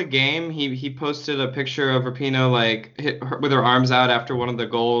before the game, he posted a picture of Rapinoe with her arms out after one of the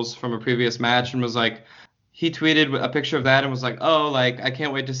goals from a previous match, and was like, he tweeted a picture of that and was like, oh, like I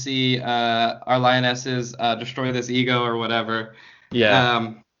can't wait to see our lionesses destroy this ego or whatever.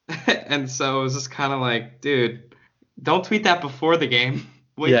 Yeah. And so it was just kind of like, dude, don't tweet that before the game.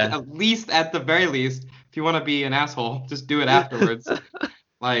 Wait, at the very least, if you want to be an asshole, just do it afterwards.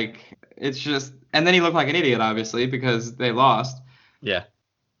 Like, it's just, and then he looked like an idiot, obviously, because they lost. Yeah.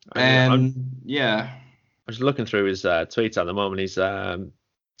 I was looking through his tweets at the moment. He's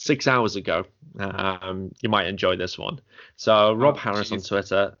 6 hours ago. You might enjoy this one. So Rob Harris on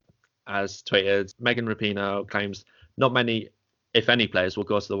Twitter has tweeted, Megan Rapinoe claims not many, if any, players will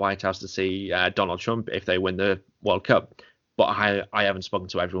go to the White House to see Donald Trump if they win the World Cup. But I haven't spoken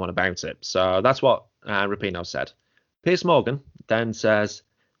to everyone about it. So that's what Rapinoe said. Piers Morgan then says,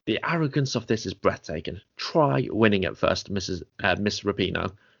 the arrogance of this is breathtaking. Try winning it first, Miss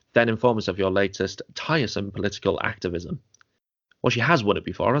Rapinoe. Then inform us of your latest tiresome political activism. Well, she has won it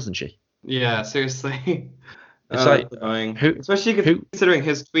before, hasn't she? Yeah, seriously. It's like, annoying. Especially considering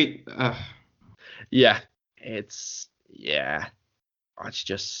his tweet. It's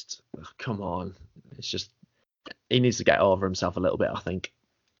just, come on. It's just, he needs to get over himself a little bit, I think.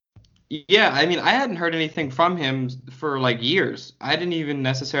 Yeah, I mean, I hadn't heard anything from him for like years. I didn't even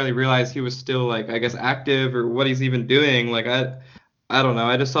necessarily realize he was still like, I guess, active or what he's even doing. Like, I don't know.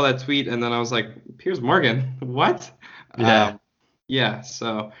 I just saw that tweet and then I was like, Piers Morgan, what? Yeah.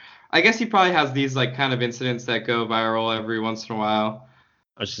 So I guess he probably has these like kind of incidents that go viral every once in a while.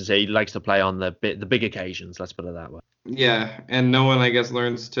 I was just gonna say he likes to play on the big occasions. Let's put it that way. Yeah, and no one, I guess,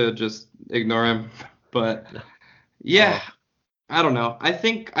 learns to just ignore him. But yeah, Oh, I don't know. I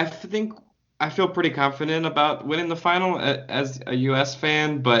think I feel pretty confident about winning the final as a US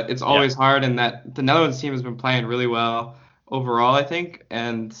fan, but it's yeah. always hard and that the Netherlands team has been playing really well overall, I think.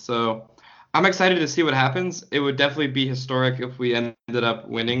 And so I'm excited to see what happens. It would definitely be historic if we ended up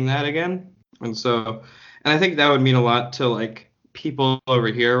winning that again. And I think that would mean a lot to like people over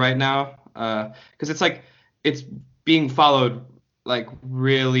here right now, because it's like it's being followed like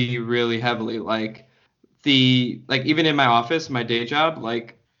really, really heavily. Like even in my office, my day job,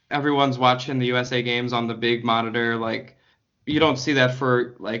 like everyone's watching the USA games on the big monitor. Like you don't see that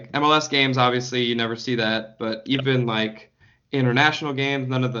for like MLS games, obviously you never see that, but even like international games,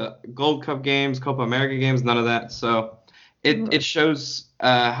 none of the Gold Cup games, Copa America games, none of that. So it shows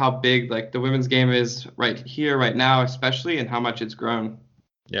how big like the women's game is right here, right now, especially, and how much it's grown.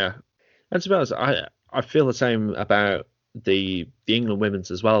 Yeah. And to be honest, I feel the same about the England women's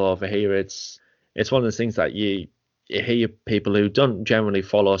as well over here. It's one of those things that you hear people who don't generally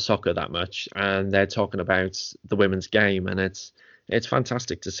follow soccer that much, and they're talking about the women's game, and it's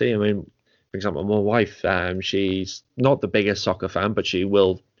fantastic to see. I mean, for example, my wife, she's not the biggest soccer fan, but she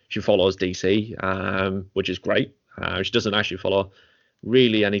follows DC, which is great. She doesn't actually follow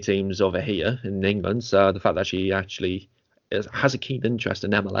really any teams over here in England, so the fact that she actually has a keen interest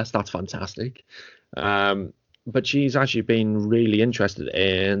in MLS, that's fantastic. But she's actually been really interested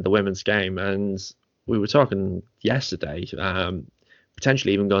in the women's game, and we were talking yesterday,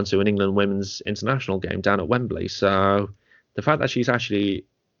 potentially even going to an England women's international game down at Wembley. So the fact that she's actually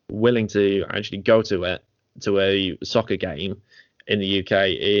willing to actually go to a soccer game in the UK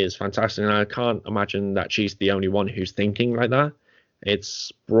is fantastic, and I can't imagine that she's the only one who's thinking like that.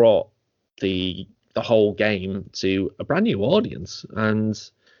 It's brought the whole game to a brand new audience, and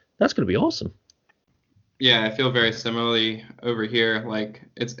that's going to be awesome. Yeah, I feel very similarly over here. Like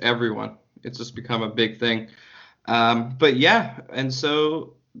it's everyone. It's just become a big thing. But yeah, and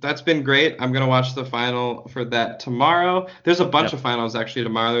so that's been great. I'm gonna watch the final for that tomorrow. There's a bunch Yep. of finals actually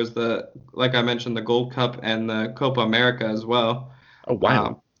tomorrow. There's like I mentioned, the Gold Cup and the Copa America as well. Oh wow.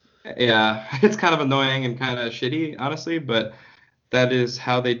 Um, yeah, it's kind of annoying and kind of shitty, honestly, but that is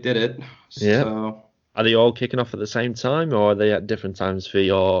how they did it. Yeah. So Are they all kicking off at the same time, or are they at different times for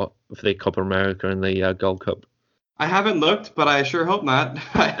the Copa America and the Gold Cup? I haven't looked, but I sure hope not.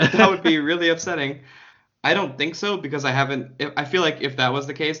 That would be really upsetting. I don't think so because I haven't. I feel like if that was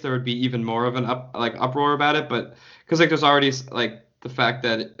the case, there would be even more of an uproar about it. But because like there's already like the fact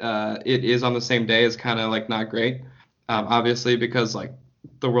that it is on the same day is kind of like not great. Obviously, because like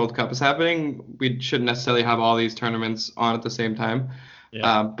the World Cup is happening, we shouldn't necessarily have all these tournaments on at the same time.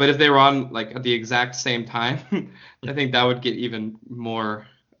 Yeah. But if they were on like at the exact same time, I think that would get even more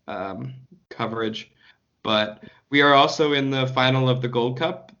coverage. But we are also in the final of the Gold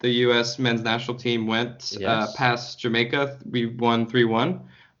Cup. The U.S. men's national team went Yes. past Jamaica. We won 3-1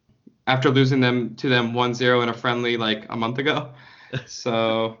 after losing them to them 1-0 in a friendly like a month ago.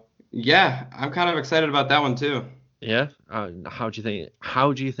 So yeah, I'm kind of excited about that one too. Yeah. How do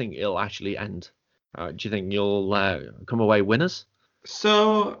you think it'll actually end? Do you think you'll come away winners?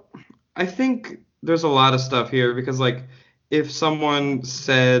 So I think there's a lot of stuff here because like if someone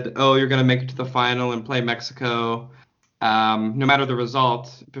said, "Oh, you're gonna make it to the final and play Mexico," no matter the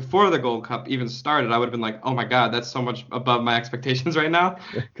result, before the Gold Cup even started, I would have been like, "Oh my God, that's so much above my expectations right now,"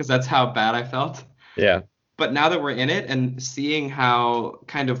 because that's how bad I felt. Yeah. But now that we're in it and seeing how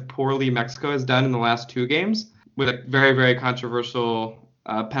kind of poorly Mexico has done in the last two games with a very, very controversial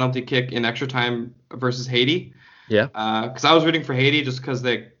penalty kick in extra time versus Haiti, Yeah. because I was rooting for Haiti just because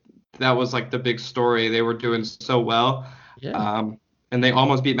that was like the big story. They were doing so well, Yeah. um, and they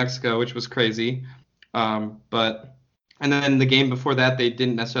almost beat Mexico, which was crazy. But and then the game before that, they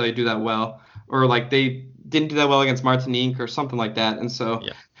didn't necessarily do that well, or like they didn't do that well against Martinique or something like that. And so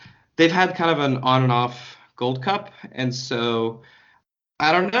Yeah. they've had kind of an on and off Gold Cup, and so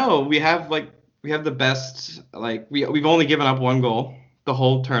I don't know. We have the best like we've only given up one goal the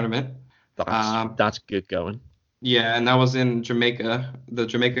whole tournament. Um, That's good going. Yeah, and that was in Jamaica, the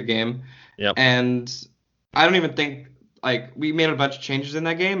Jamaica game. Yep. And I don't even think like we made a bunch of changes in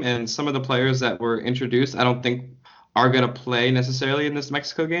that game, and some of the players that were introduced, I don't think are gonna play necessarily in this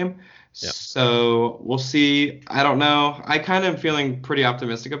Mexico game. Yep. So we'll see. I don't know. I kind of am feeling pretty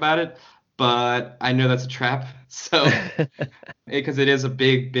optimistic about it, but I know that's a trap. So because it is a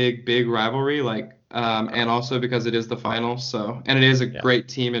big, big, big rivalry, like, and also because it is the final. So and it is a Yeah. great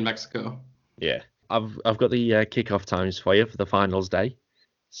team in Mexico. Yeah. I've got the kickoff times for you for the finals day.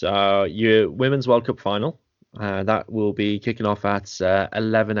 So your Women's World Cup final, that will be kicking off at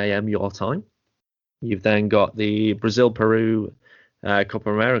 11 a.m. your time. You've then got the Brazil-Peru Copa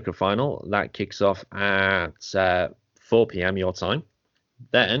America final. That kicks off at 4 p.m. your time.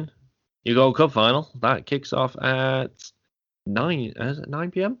 Then your Gold Cup final. That kicks off at 9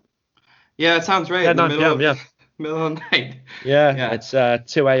 p.m.? Yeah, it sounds right. Yeah, In the 9 p.m., yeah. middle of the night. Yeah, Yeah.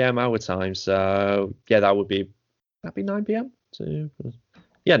 it's 2 a.m. our time. So, yeah, that'd be 9 p.m.?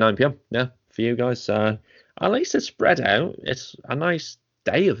 Yeah, 9 p.m. Yeah, for you guys. At least it's spread out. It's a nice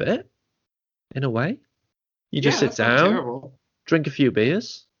day of it, in a way. You just Yeah, sit that's not down, terrible. drink a few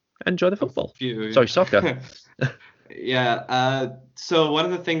beers, enjoy the football. Sorry, soccer. Yeah. So one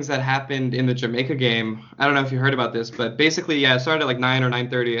of the things that happened in the Jamaica game, I don't know if you heard about this, but basically, yeah, it started at like 9 or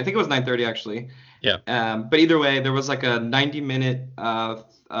 9:30. I think it was 9:30 actually. Yeah. But either way, there was like a 90-minute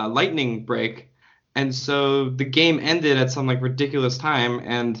lightning break, and so the game ended at some like ridiculous time,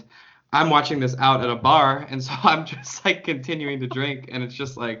 and I'm watching this out at a bar, and so I'm just like continuing to drink, and it's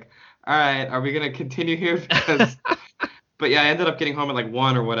just like, all right, are we gonna continue here? Because but yeah, I ended up getting home at like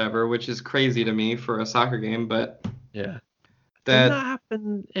 1 or whatever, which is crazy to me for a soccer game. But Yeah. Didn't that that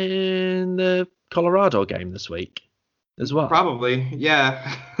happen in the Colorado game this week as well? probably,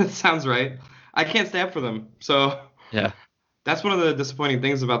 yeah, that sounds right. I can't stay up for them. So Yeah. that's one of the disappointing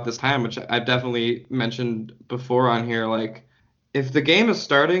things about this time, which I've definitely mentioned before on here. Like, if the game is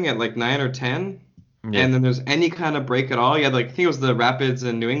starting at like 9 or 10, Yeah. and then there's any kind of break at all, yeah, like I think it was the Rapids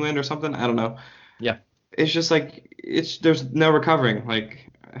in New England or something. I don't know. Yeah. It's just like there's no recovering.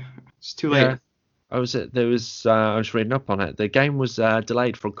 Like, it's too late. Yeah. I was reading up on it. The game was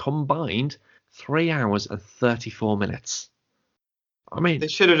delayed for a combined 3 hours and 34 minutes. I mean, They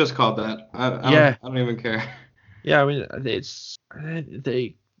should have just called that. Yeah. I don't even care. yeah, I mean, it's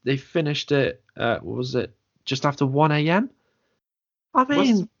they finished it. What was it? Just after 1 a.m. I What's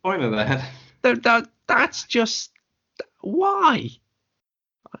mean, the point of that? that's just why.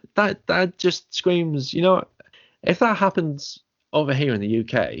 That just screams. If that happens over here in the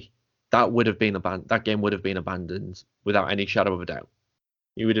UK, that would have been that game would have been abandoned without any shadow of a doubt.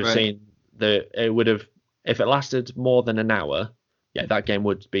 You would have Right. seen it would have, if it lasted more than an hour, yeah, that game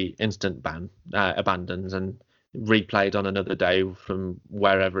would be instant abandoned and replayed on another day from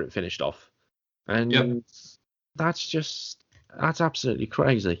wherever it finished off. And Yep. that's absolutely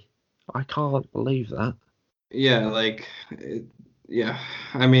crazy. I can't believe that. Yeah, like, yeah.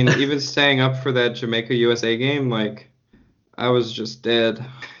 I mean, even staying up for that Jamaica USA game, like, I was just dead.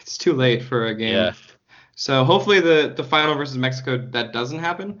 It's too late for a game. Yeah. So hopefully the final versus Mexico, that doesn't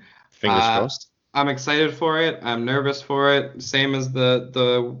happen. Fingers Uh, crossed. I'm excited for it. I'm nervous for it. Same as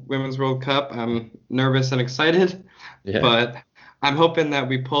the Women's World Cup. I'm nervous and excited, Yeah. but I'm hoping that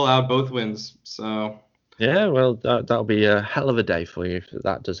we pull out both wins. So Yeah, well, that'll be a hell of a day for you if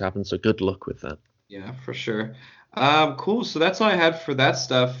that does happen. So good luck with that. yeah, for sure. Cool. So that's all I had for that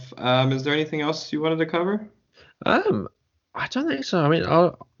stuff. Is there anything else you wanted to cover? I don't think so. I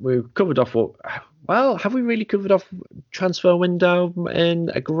mean, we've covered off well, have we really covered off transfer window in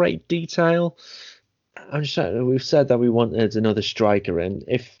a great detail? We've said that we wanted another striker in.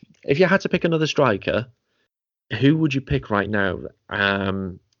 If you had to pick another striker, who would you pick right now?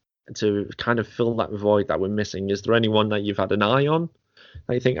 To kind of fill that void that we're missing. Is there anyone that you've had an eye on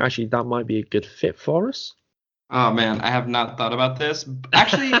that you think actually that might be a good fit for us? Oh man, I have not thought about this.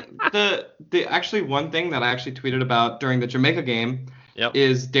 Actually, the one thing that I actually tweeted about during the Jamaica game Yep.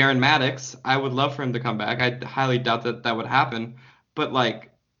 is Darren Maddox. I would love for him to come back. I highly doubt that that would happen, but like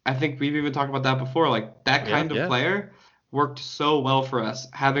I think we've even talked about that before. Like that kind of player worked so well for us.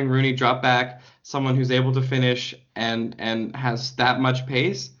 Having Rooney drop back, someone who's able to finish and has that much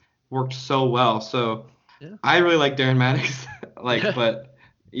pace worked so well. So Yeah. I really like Darren Maddox. But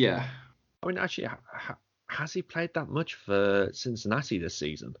yeah. I mean, actually, has he played that much for Cincinnati this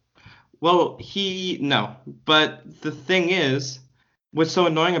season? Well, no. But the thing is, what's so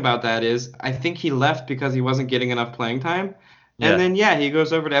annoying about that is I think he left because he wasn't getting enough playing time. Yeah. And then, yeah, he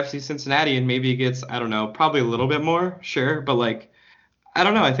goes over to FC Cincinnati and maybe he gets, I don't know, probably a little bit more, sure. But, like, I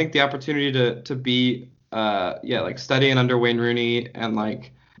don't know. I think the opportunity to be, like studying under Wayne Rooney and,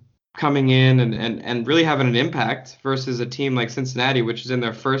 like, coming in and really having an impact versus a team like Cincinnati, which is in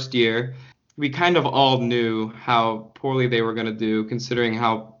their first year. We kind of all knew how poorly they were going to do considering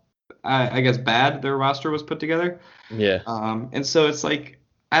how, I guess, bad their roster was put together. Yeah. And so it's like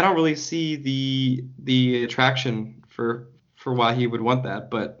I don't really see the attraction for why he would want that,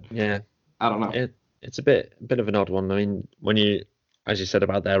 but Yeah. I don't know. It's a bit of an odd one. I mean, when you, as you said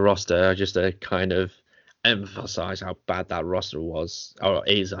about their roster, just a kind of emphasize how bad that roster was, or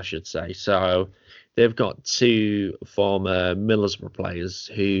is, I should say. So they've got two former Middlesbrough players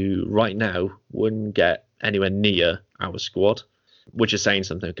who right now wouldn't get anywhere near our squad, which is saying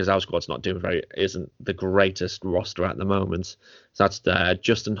something because our squad's not isn't the greatest roster at the moment. So that's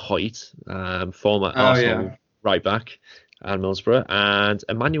Justin Hoyt, former Oh Arsenal yeah. right back at Middlesbrough, and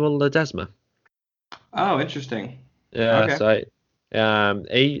Emmanuel Ledesma. Oh, interesting. Yeah, Okay. so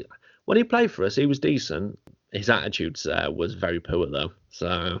he when he played for us, he was decent. His attitude was very poor though.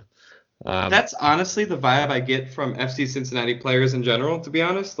 So um, That's honestly the vibe I get from FC Cincinnati players in general, to be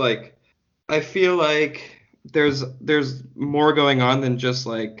honest. Like, I feel like there's more going on than just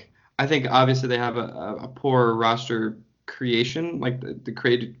like I think obviously they have a poor roster creation. Like the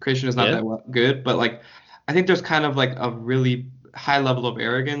creation is not yeah, that good, but like I think there's kind of like a really high level of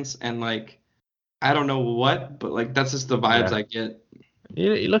arrogance and like I don't know what, but like that's just the vibes yeah. I get.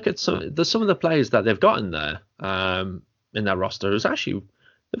 You look at some of the players that they've got in their roster. Is actually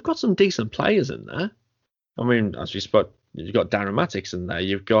they've got some decent players in there. I mean, as we spoke, you've got Darren Mattix in there.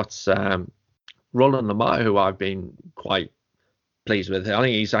 You've got Roland Lamar, who I've been quite pleased with. I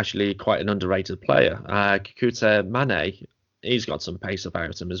think he's actually quite an underrated player. Kikuta Mane, he's got some pace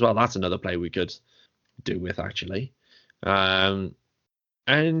about him as well. That's another player we could do with actually. Um,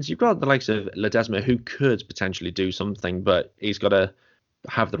 and you've got the likes of Ledesma, who could potentially do something, but he's got to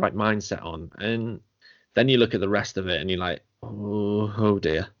have the right mindset on. And then you look at the rest of it, and you're like, oh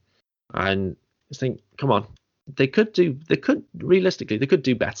dear. And just think, come on, they could do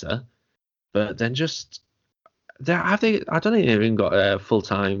better, but then just I don't think they've even got a full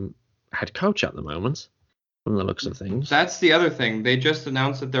time head coach at the moment, from the looks of things. That's the other thing. They just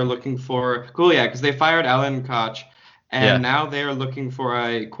announced that they're looking for cool, yeah, because they fired Alan Koch, and Yeah, now they are looking for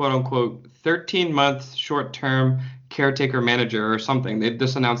a quote unquote 13-month short-term caretaker manager or something. They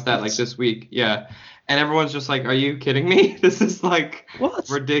just announced that like what? this week. Yeah. And everyone's just like, "Are you kidding me? This is like What?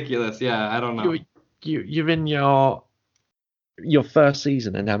 ridiculous." Yeah, I don't You know. you're in your first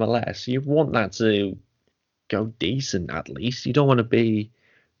season in MLS. You want that to go decent at least. You don't want to be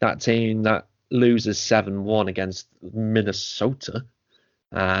that team that loses 7-1 against Minnesota.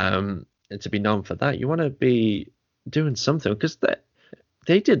 And to be known for that, you want to be doing something because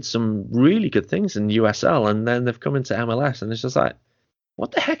they did some really good things in USL, and then they've come into MLS, and it's just like,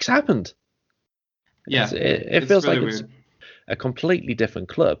 what the heck's happened? Yeah, It it's feels really like it's weird. a completely different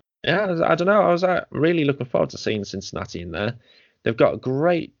club. Yeah, I don't know. I was really looking forward to seeing Cincinnati in there. They've got a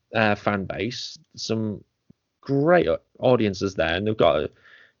great fan base, some great audiences there, and they've got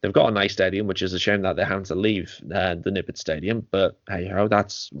a nice stadium, which is a shame that they're having to leave the Nippert Stadium. But hey ho,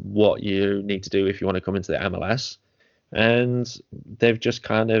 that's what you need to do if you want to come into the MLS. And they've just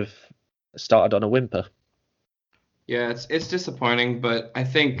kind of started on a whimper. Yeah, it's disappointing, but I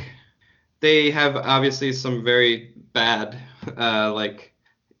think they have obviously some very bad like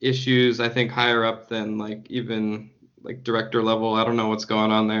issues, I think higher up than like even like director level. I don't know what's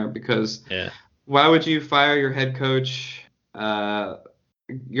going on there because Yeah, why would you fire your head coach uh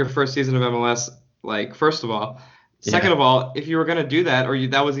your first season of MLS? Like first of all, second yeah, of all, if you were going to do that or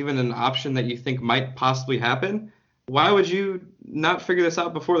that was even an option that you think might possibly happen, why would you not figure this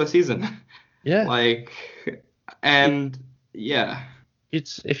out before the season? yeah. Like It, and yeah.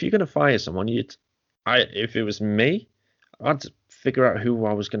 it's if you're gonna fire someone, if it was me, I'd figure out who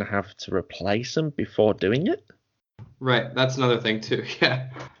I was gonna have to replace them before doing it. Right, that's another thing too. Yeah,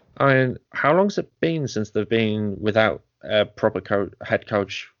 I mean, how long's it been since they've been without a proper head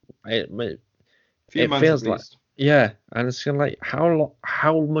coach? a few It months at feels like, least. yeah, and it's kind of like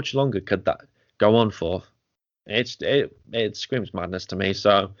how much longer could that go on for? It screams madness to me.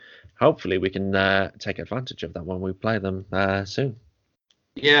 So hopefully we can take advantage of that when we play them soon.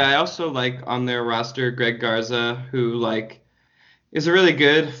 Yeah, I also like on their roster Greg Garza, who like is a really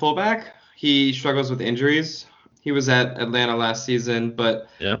good fullback. He struggles with injuries. He was at Atlanta last season, but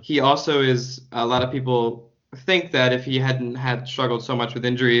Yeah. he also is a lot of people think that if he hadn't had struggled so much with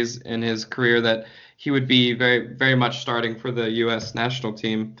injuries in his career that he would be very very much starting for the US national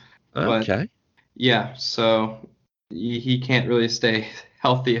team. But Okay. yeah, so he can't really stay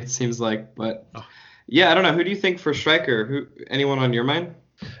healthy it seems like, but Oh. yeah, I don't know. Who do you think for striker? Who anyone on your mind?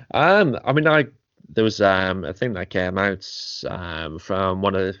 I mean, I there was a thing that came out from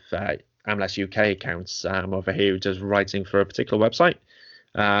one of MLS UK accounts over here, just writing for a particular website.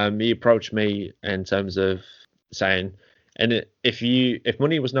 He approached me in terms of saying, if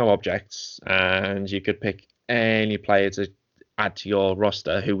money was no object and you could pick any player to add to your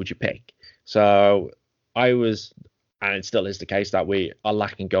roster, who would you pick? So I was, and it still is the case that we are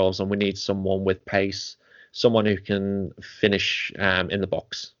lacking goals and we need someone with pace, someone who can finish in the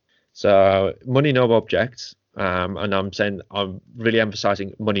box. So money no object. And I'm really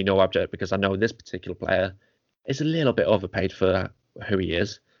emphasizing money no object because I know this particular player is a little bit overpaid for who he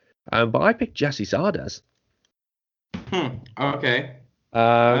is. But I picked Jesse Sardes. Okay.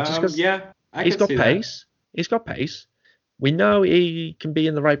 Just because Yeah, I he's could got see that. pace. He's got pace. We know he can be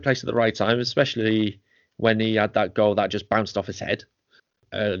in the right place at the right time, especially when he had that goal that just bounced off his head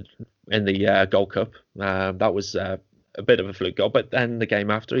in the Gold Cup. That was a bit of a fluke goal, but then the game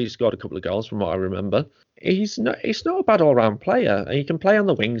after he scored a couple of goals from what I remember. He's not a bad all-round player. He can play on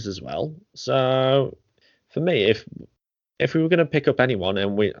the wings as well. So for me, if we were going to pick up anyone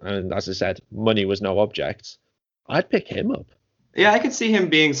and as I said, money was no object, I'd pick him up. Yeah, I could see him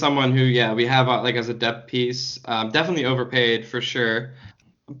being someone who, yeah, we have like as a depth piece. Definitely overpaid for sure.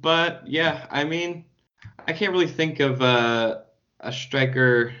 But yeah, I mean, I can't really think of a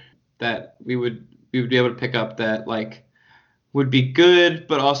striker that we would be able to pick up that like would be good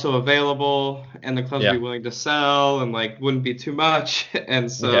but also available, and the clubs would Yeah, be willing to sell and like wouldn't be too much. And yeah,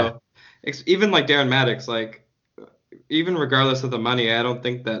 so even like Darren Maddox, like even regardless of the money, I don't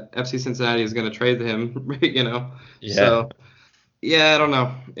think that FC Cincinnati is going to trade him, you know. yeah. So yeah, I don't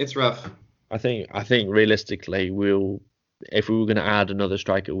know. It's rough. I think realistically, if we were going to add another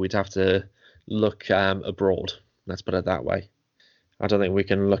striker, we'd have to look abroad. Let's put it that way. I don't think we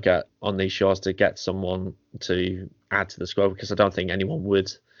can look at on these shores to get someone to add to the squad because I don't think anyone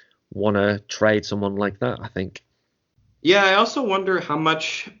would want to trade someone like that. I think. Yeah, I also wonder how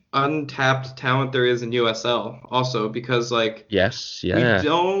much untapped talent there is in USL also because like Yes, we yeah,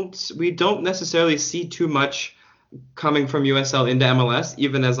 don't necessarily see too much coming from USL into MLS,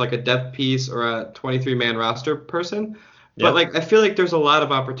 even as like a depth piece or a 23-man roster person. But yeah, like I feel like there's a lot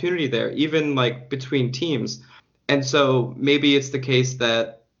of opportunity there, even like between teams. And so maybe it's the case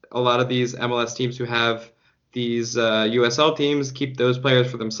that a lot of these MLS teams who have these USL teams keep those players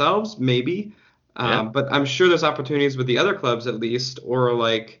for themselves, maybe. yeah, But I'm sure there's opportunities with the other clubs at least, or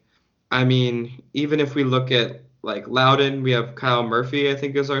like, I mean, even if we look at like Loudon, we have Kyle Murphy, I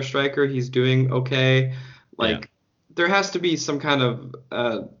think is our striker. He's doing okay. yeah, Like, there has to be some kind of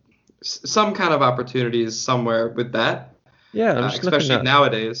opportunities somewhere with that, yeah. I'm just looking especially at.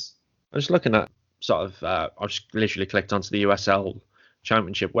 nowadays. I'm just looking at sort of. I've just literally clicked onto the USL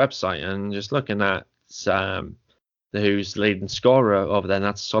Championship website and just looking at who's the leading scorer over there. And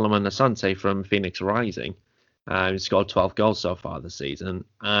that's Solomon Asante from Phoenix Rising. He's scored 12 goals so far this season,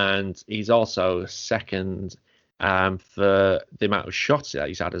 and he's also second for the amount of shots that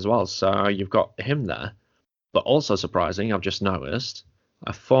he's had as well. So you've got him there. But also surprising, I've just noticed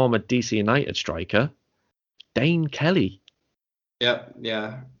a former DC United striker, Dane Kelly. Yep,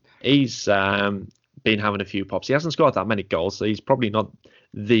 yeah. He's been having a few pops. He hasn't scored that many goals, so he's probably not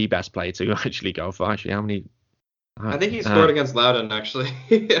the best player to actually go for. Actually, how many? I think he scored against Loudon actually.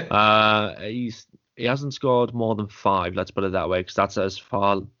 He hasn't scored more than 5. Let's put it that way, because that's as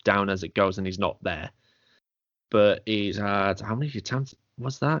far down as it goes, and he's not there. But he's had how many attempts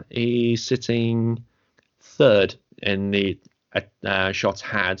was that? He's sitting third in the shots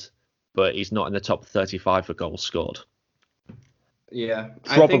had, but he's not in the top 35 for goals scored. Yeah,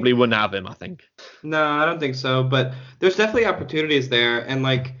 Probably wouldn't have him, I think. No, I don't think so. But there's definitely opportunities there, and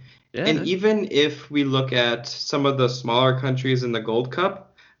like, Yeah, and even if we look at some of the smaller countries in the Gold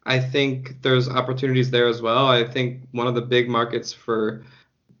Cup, I think there's opportunities there as well. I think one of the big markets for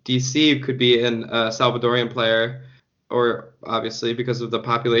DC could be a Salvadorian player, or obviously because of the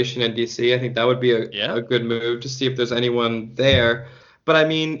population in DC, I think that would be yeah, a good move to see if there's anyone there. But I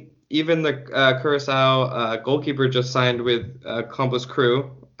mean, even the Curacao goalkeeper just signed with Columbus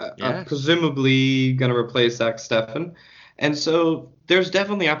Crew, yes, presumably going to replace Zach Steffen. And so there's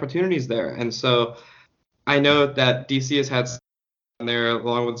definitely opportunities there. And so I know that DC has had some there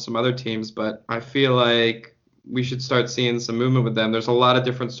along with some other teams, but I feel like we should start seeing some movement with them. There's a lot of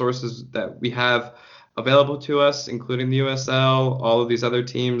different sources that we have available to us, including the USL, all of these other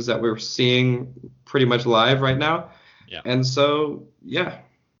teams that we're seeing pretty much live right now. yeah. And so, yeah.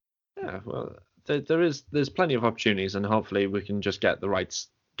 Yeah, well, there's plenty of opportunities, and hopefully we can just get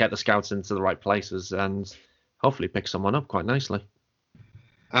the scouts into the right places, and hopefully pick someone up quite nicely.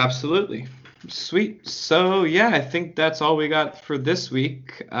 Absolutely. Sweet. So, yeah, I think that's all we got for this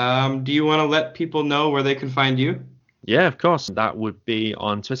week. Do you want to let people know where they can find you? Yeah, of course. That would be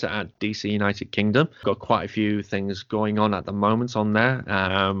on Twitter at DC United Kingdom. Got quite a few things going on at the moment on there.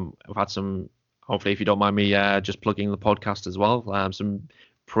 I've had some, hopefully, if you don't mind me just plugging the podcast as well, some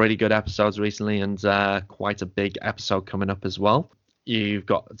pretty good episodes recently, and quite a big episode coming up as well. You've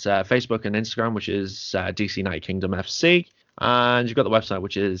got Facebook and Instagram, which is DC United Kingdom FC, and you've got the website,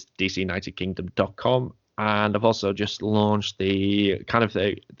 which is dcunitedkingdom.com. and I've also just launched the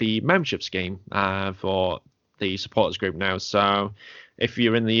membership scheme for the supporters group now. So if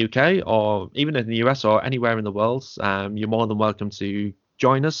you're in the UK or even in the US or anywhere in the world, you're more than welcome to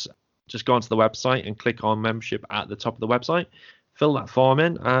join us. Just go onto the website and click on membership at the top of the website, fill that form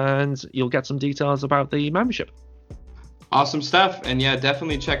in, and you'll get some details about the membership. Awesome stuff. And yeah,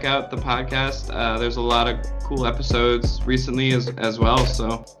 definitely check out the podcast. There's a lot of cool episodes recently as well.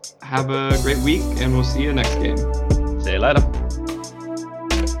 So have a great week, and we'll see you next game. See you later.